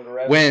 Willie owned a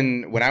rabbit.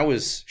 When I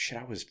was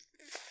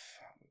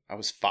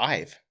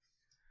 5.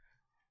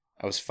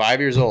 I was 5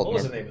 years old. What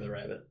was the name of the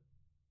rabbit?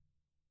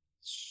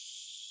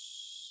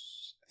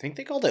 I think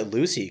they called it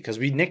Lucy because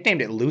we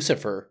nicknamed it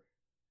Lucifer.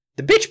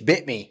 The bitch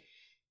bit me.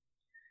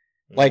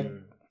 Like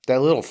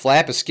that little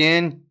flap of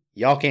skin,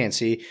 y'all can't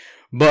see,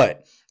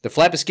 but the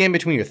flap of skin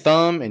between your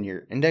thumb and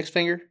your index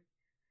finger,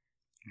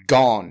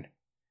 gone.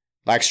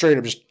 Like straight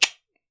up just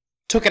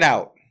took it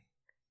out.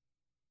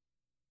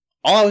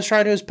 All I was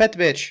trying to do was pet the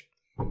bitch.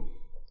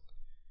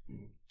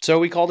 So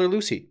we called her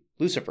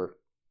Lucifer.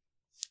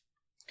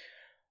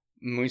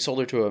 And we sold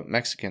her to a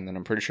Mexican that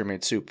I'm pretty sure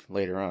made soup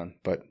later on,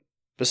 but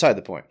beside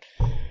the point.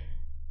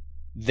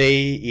 They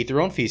eat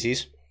their own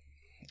feces.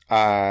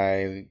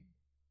 I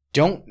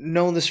don't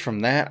know this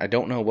from that. I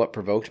don't know what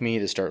provoked me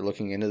to start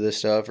looking into this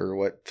stuff or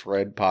what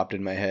thread popped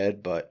in my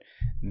head, but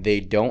they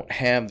don't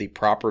have the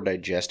proper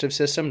digestive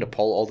system to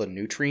pull all the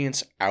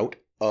nutrients out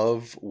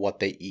of what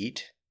they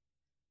eat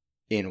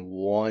in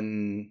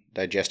one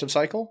digestive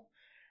cycle.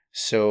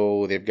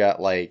 So they've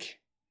got like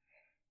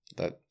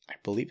I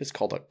believe it's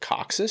called a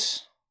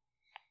coccyx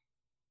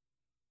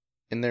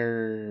in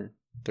their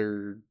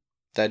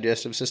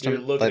digestive system.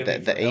 You're looking like at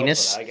me the for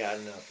anus. help, but I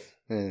got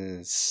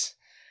nothing.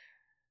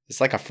 It's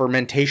like a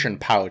fermentation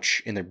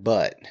pouch in their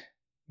butt.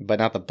 But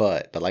not the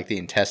butt, but like the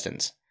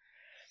intestines.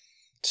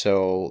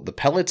 So the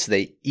pellets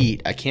they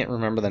eat, I can't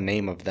remember the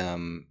name of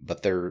them,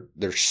 but they're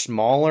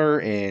smaller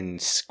and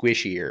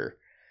squishier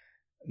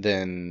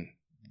than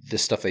the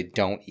stuff they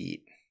don't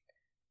eat.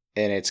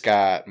 And it's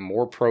got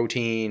more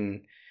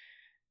protein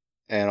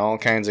and all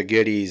kinds of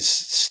goodies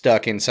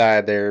stuck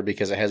inside there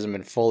because it hasn't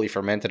been fully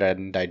fermented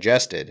and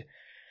digested.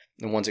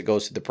 And once it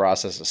goes through the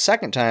process a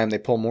second time, they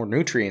pull more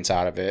nutrients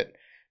out of it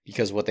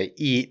because what they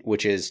eat,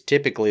 which is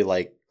typically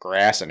like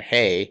grass and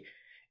hay,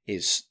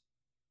 is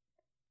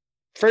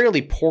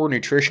fairly poor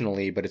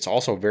nutritionally, but it's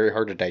also very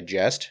hard to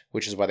digest,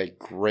 which is why they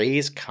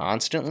graze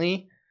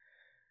constantly.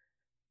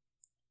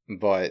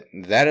 But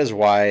that is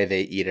why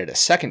they eat it a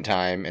second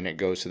time, and it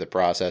goes through the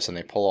process, and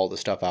they pull all the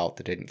stuff out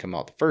that didn't come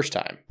out the first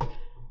time.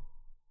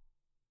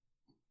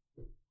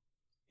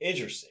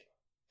 Interesting.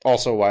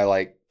 Also why,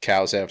 like,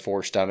 cows have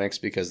 4 stomachs,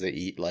 because they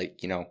eat,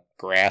 like,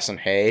 grass and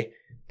hay,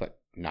 but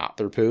not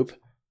their poop.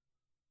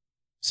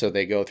 So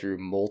they go through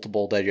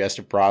multiple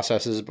digestive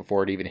processes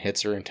before it even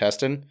hits their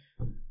intestine.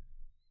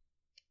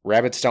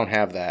 Rabbits don't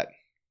have that.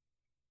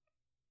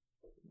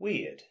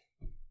 Weird.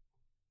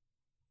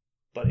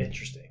 But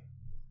interesting.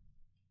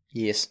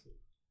 Yes.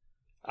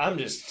 I'm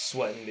just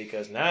sweating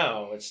because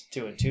now it's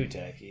 2-2,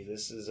 Tacky.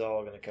 This is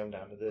all going to come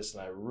down to this,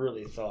 and I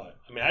really thought.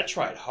 I mean, I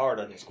tried hard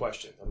on these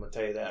questions. I'm going to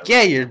tell you that. Yeah,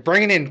 right. You're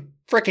bringing in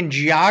freaking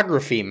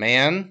geography,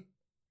 man.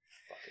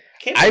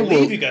 I can't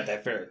believe you got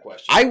that fair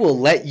question. I will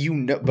let you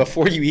know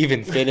before you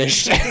even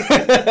finished.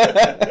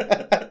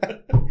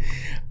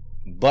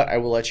 But I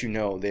will let you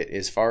know that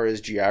as far as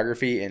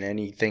geography and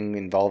anything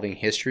involving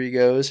history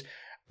goes,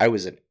 I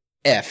was an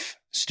F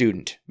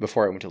student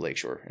before I went to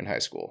Lakeshore in high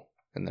school.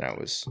 And then I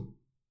was...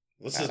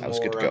 This is more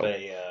of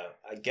a,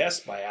 I guess,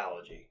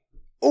 biology.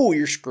 Oh,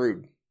 you're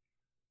screwed.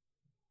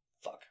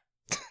 Fuck.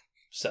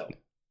 So,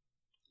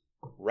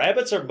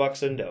 rabbits are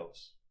bucks and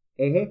does.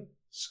 Mm-hmm.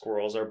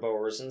 Squirrels are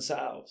boars and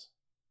sows.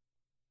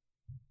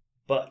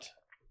 But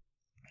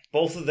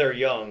both of their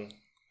young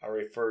are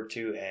referred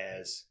to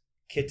as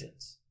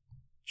kittens.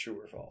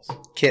 True or false?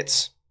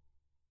 Kits.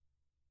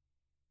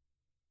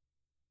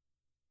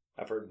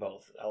 I've heard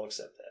both. I'll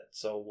accept that.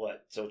 So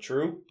what? So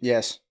true?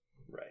 Yes.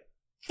 Right.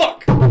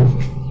 Fuck!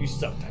 You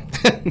suck,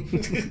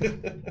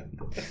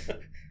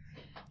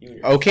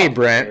 Okay,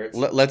 Brent.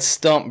 Let's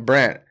stump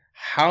Brent.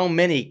 How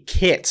many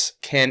kits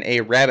can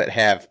a rabbit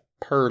have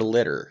per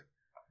litter?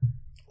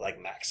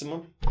 Like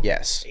maximum?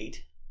 Yes.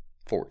 8?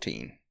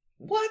 14.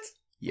 What?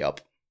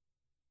 Yup.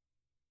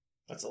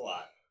 That's a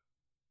lot.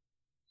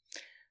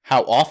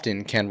 How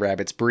often can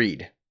rabbits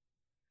breed?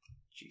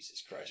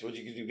 Jesus Christ. What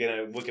did you get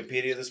on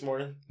Wikipedia this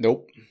morning?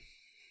 Nope.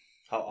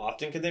 How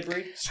often can they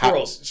breed?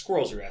 Squirrels.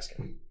 Squirrels you're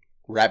asking.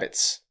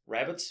 Rabbits.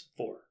 Rabbits?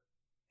 4.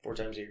 4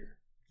 times a year.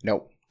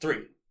 Nope.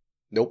 3.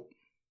 Nope.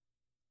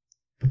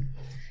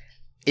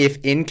 If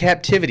in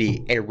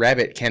captivity, a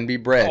rabbit can be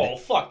bred. Oh,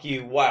 fuck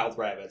you, wild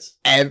rabbits.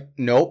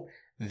 Nope.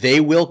 They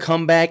will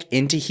come back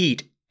into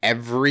heat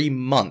every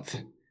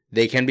month.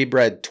 They can be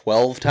bred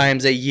 12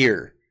 times a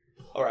year.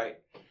 All right.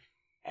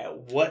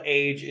 At what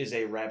age is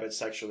a rabbit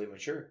sexually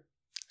mature?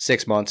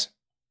 6 months.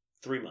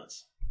 3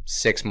 months.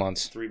 6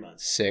 months. 3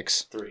 months.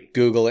 6. 3.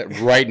 Google it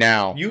right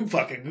now. You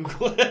fucking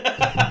Google it.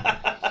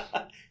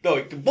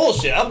 No,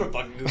 bullshit. I'm going to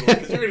fucking Google it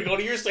because you're going to go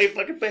to your same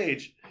fucking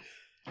page.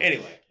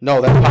 Anyway.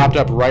 No, that popped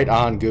up right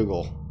on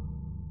Google.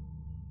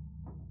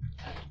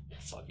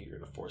 Fuck, you're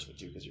going to force me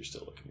to because you're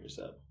still looking yours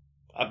up.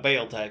 I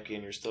bailed Tacky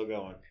and you're still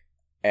going.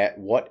 At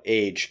what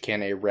age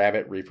can a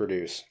rabbit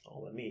reproduce?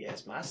 Oh, let me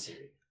ask my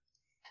Siri.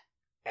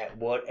 At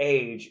what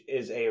age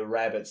is a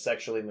rabbit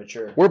sexually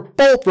mature? We're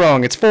both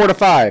wrong. It's 4 to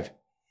 5.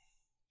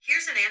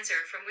 Here's an answer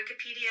from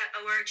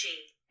Wikipedia.org.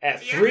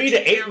 At 3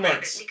 to 8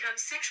 months.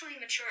 Becomes sexually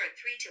mature at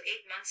 3 to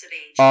 8 months of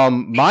age.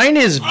 Mine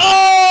is...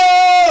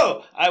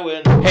 Oh! I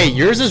win. Hey,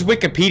 yours is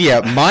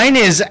Wikipedia. Mine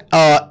is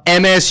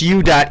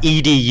msu.edu.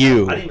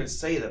 I didn't even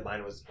say that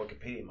mine was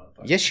Wikipedia,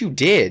 motherfucker. Yes, you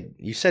did.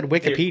 You said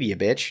Wikipedia,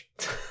 bitch.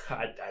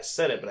 I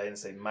said it, but I didn't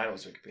say mine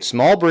was Wikipedia.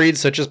 Small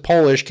breeds such as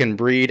Polish can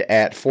breed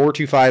at 4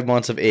 to 5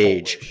 months of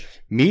age. Polish.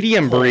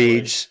 Medium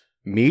breeds,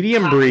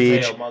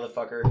 Cottontail,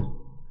 motherfucker.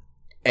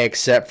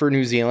 Except for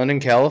New Zealand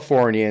and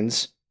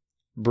Californians,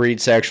 breed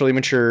sexually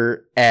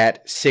mature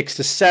at 6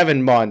 to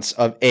 7 months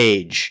of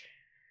age.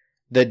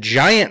 The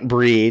giant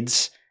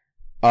breeds,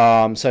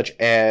 such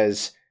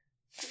as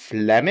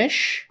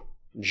Flemish,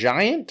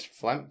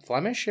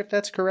 Flemish, if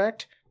that's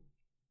correct,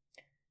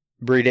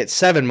 breed at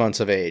 7 months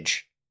of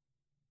age.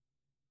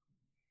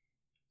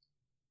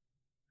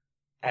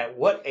 At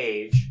what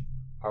age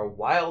are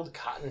wild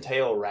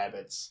cottontail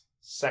rabbits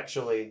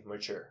sexually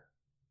mature?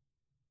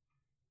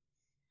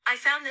 I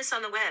found this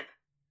on the web.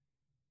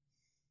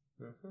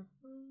 Mm-hmm.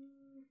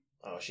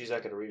 Oh, she's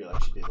not going to read it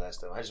like she did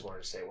last time. I just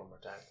wanted to say it one more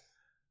time.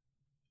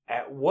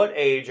 At what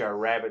age are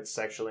rabbits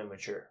sexually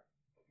mature?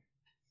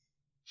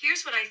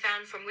 Here's what I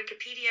found from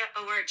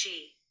Wikipedia.org.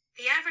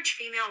 The average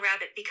female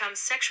rabbit becomes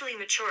sexually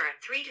mature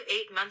at 3 to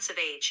 8 months of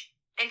age,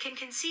 and can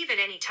conceive at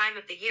any time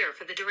of the year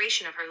for the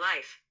duration of her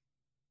life.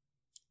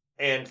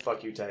 And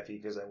fuck you, Taffy,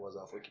 because I was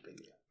off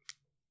Wikipedia.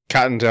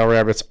 Cottontail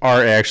rabbits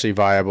are actually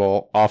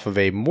viable off of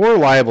a more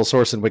reliable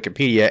source than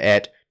Wikipedia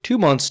at 2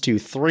 months to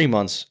 3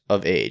 months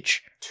of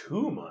age.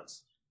 2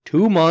 months?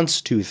 2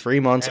 months to 3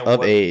 months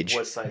of age.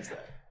 What site's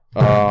that?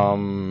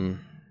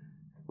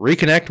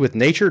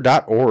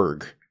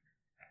 Reconnectwithnature.org.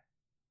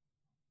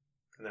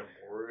 And they're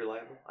more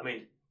reliable? I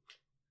mean...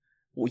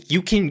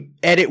 You can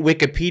edit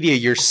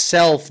Wikipedia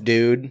yourself,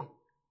 dude.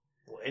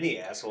 Well, any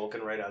asshole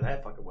can write on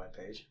that fucking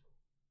webpage.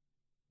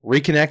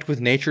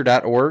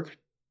 Reconnectwithnature.org?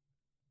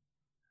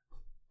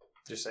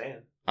 Just saying.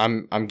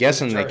 I'm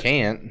guessing they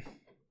can't.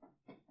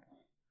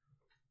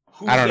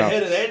 Who's I don't know. The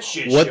head of that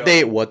shit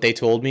What they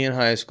told me in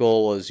high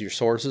school was your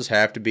sources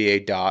have to be a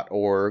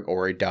 .org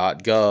or a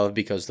 .gov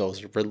because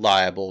those are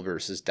reliable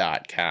versus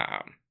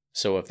 .com.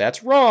 So if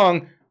that's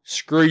wrong,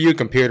 screw you,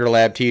 computer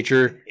lab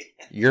teacher.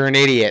 You're an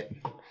idiot.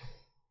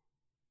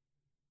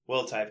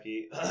 Well,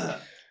 Typekey.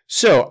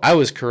 So I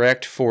was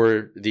correct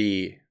for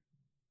the...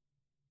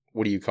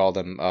 What do you call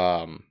them?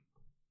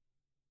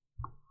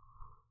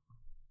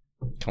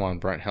 Come on,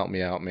 Brent, help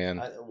me out, man.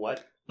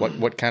 What?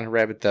 What kind of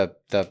rabbit?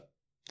 The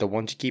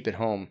ones you keep at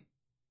home.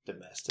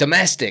 Domestic.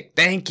 Domestic.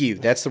 Thank you.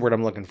 That's the word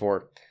I'm looking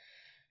for.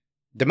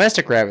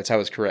 Domestic rabbits, I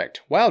was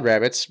correct. Wild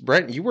rabbits,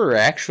 Brent, you were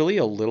actually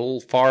a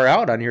little far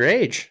out on your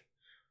age.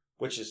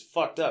 Which is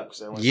fucked up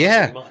because I went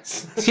 3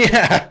 months.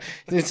 Yeah,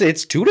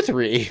 it's 2 to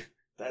 3.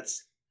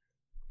 That's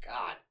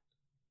God.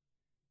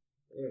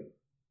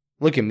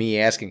 Look at me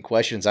asking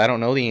questions I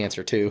don't know the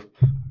answer to.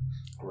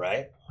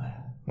 Right.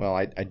 Well,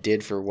 I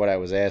did for what I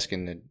was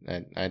asking.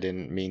 I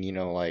didn't mean,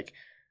 like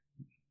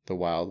the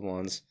wild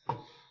ones.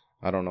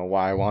 I don't know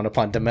why I wound up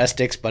on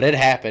domestics, but it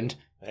happened.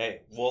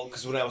 Hey, well,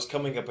 because when I was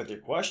coming up with your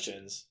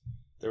questions,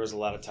 there was a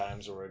lot of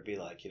times where it'd be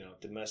like,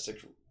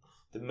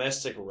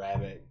 domestic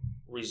rabbit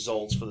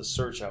results for the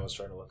search I was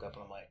trying to look up,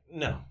 and I'm like,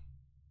 no,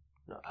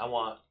 I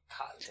want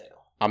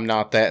cottontail. I'm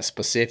not that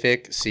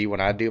specific. See,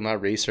 when I do my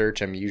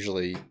research, I'm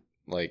usually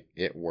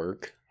at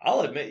work.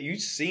 I'll admit, you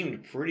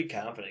seemed pretty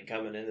confident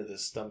coming into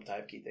this stump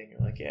type key thing. You're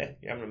like, yeah,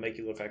 I'm gonna make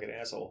you look like an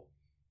asshole.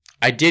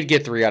 I did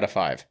get 3 out of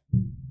 5.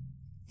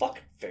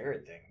 Fucking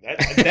ferret thing.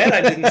 That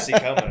I didn't see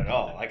coming at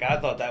all. I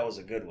thought that was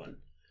a good one.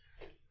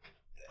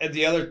 And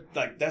the other,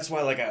 that's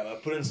why, I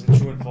put in some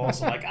true and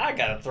false. I'm like, I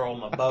gotta throw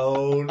him a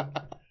bone.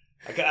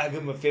 I gotta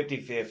give him a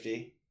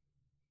 50-50.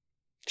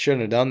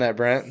 Shouldn't have done that,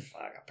 Brent.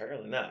 Fuck,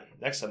 apparently not.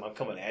 Next time I'm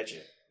coming at you,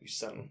 you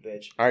son of a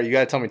bitch. All right, you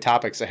gotta tell me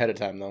topics ahead of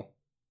time, though.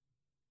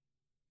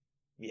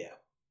 Yeah,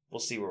 we'll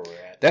see where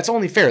we're at. That's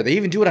only fair. They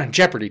even do it on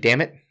Jeopardy,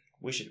 damn it.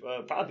 We should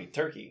probably be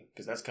turkey,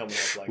 because that's coming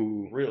up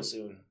real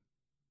soon.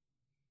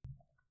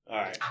 All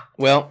right.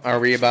 Well, are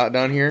we about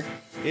done here?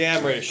 Yeah,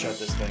 I'm ready to shut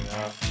this thing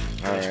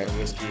off. All right.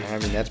 Whiskey. I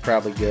mean, that's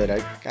probably good. I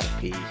gotta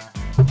pee. All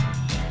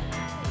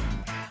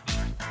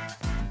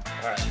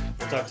right.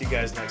 We'll talk to you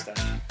guys next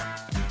time.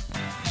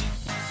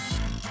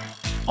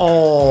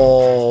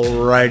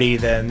 Alrighty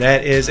then,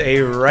 that is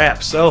a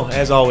wrap. So,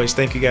 as always,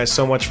 thank you guys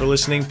so much for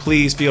listening.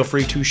 Please feel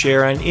free to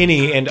share on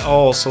any and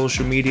all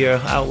social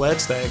media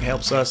outlets. That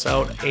helps us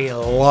out a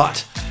lot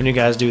when you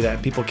guys do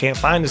that. People can't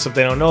find us if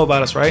they don't know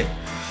about us, right?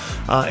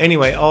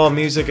 Anyway, all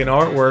music and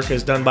artwork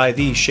is done by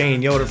the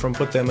Shane Yoder from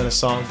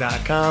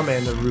PutThemInASong.com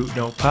and the Root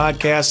Note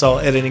Podcast. All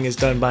editing is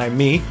done by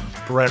me,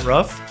 Brent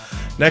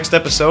Ruff. Next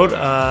episode,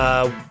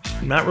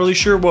 not really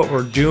sure what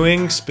we're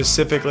doing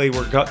specifically.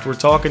 We're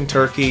talking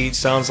turkey. It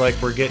sounds like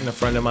we're getting a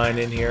friend of mine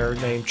in here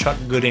named Chuck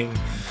Gooding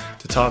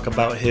to talk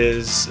about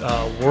his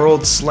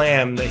World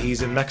Slam that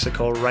he's in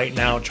Mexico right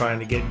now trying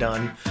to get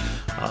done.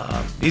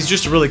 He's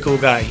just a really cool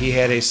guy. He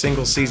had a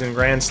single season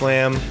Grand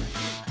Slam,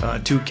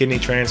 2 kidney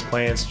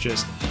transplants,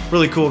 just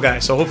really cool guy.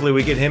 So hopefully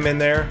we get him in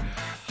there,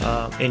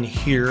 in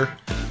here.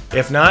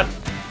 If not,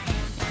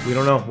 we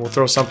don't know. We'll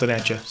throw something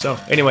at you. So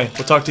anyway,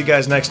 we'll talk to you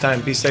guys next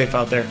time. Be safe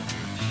out there.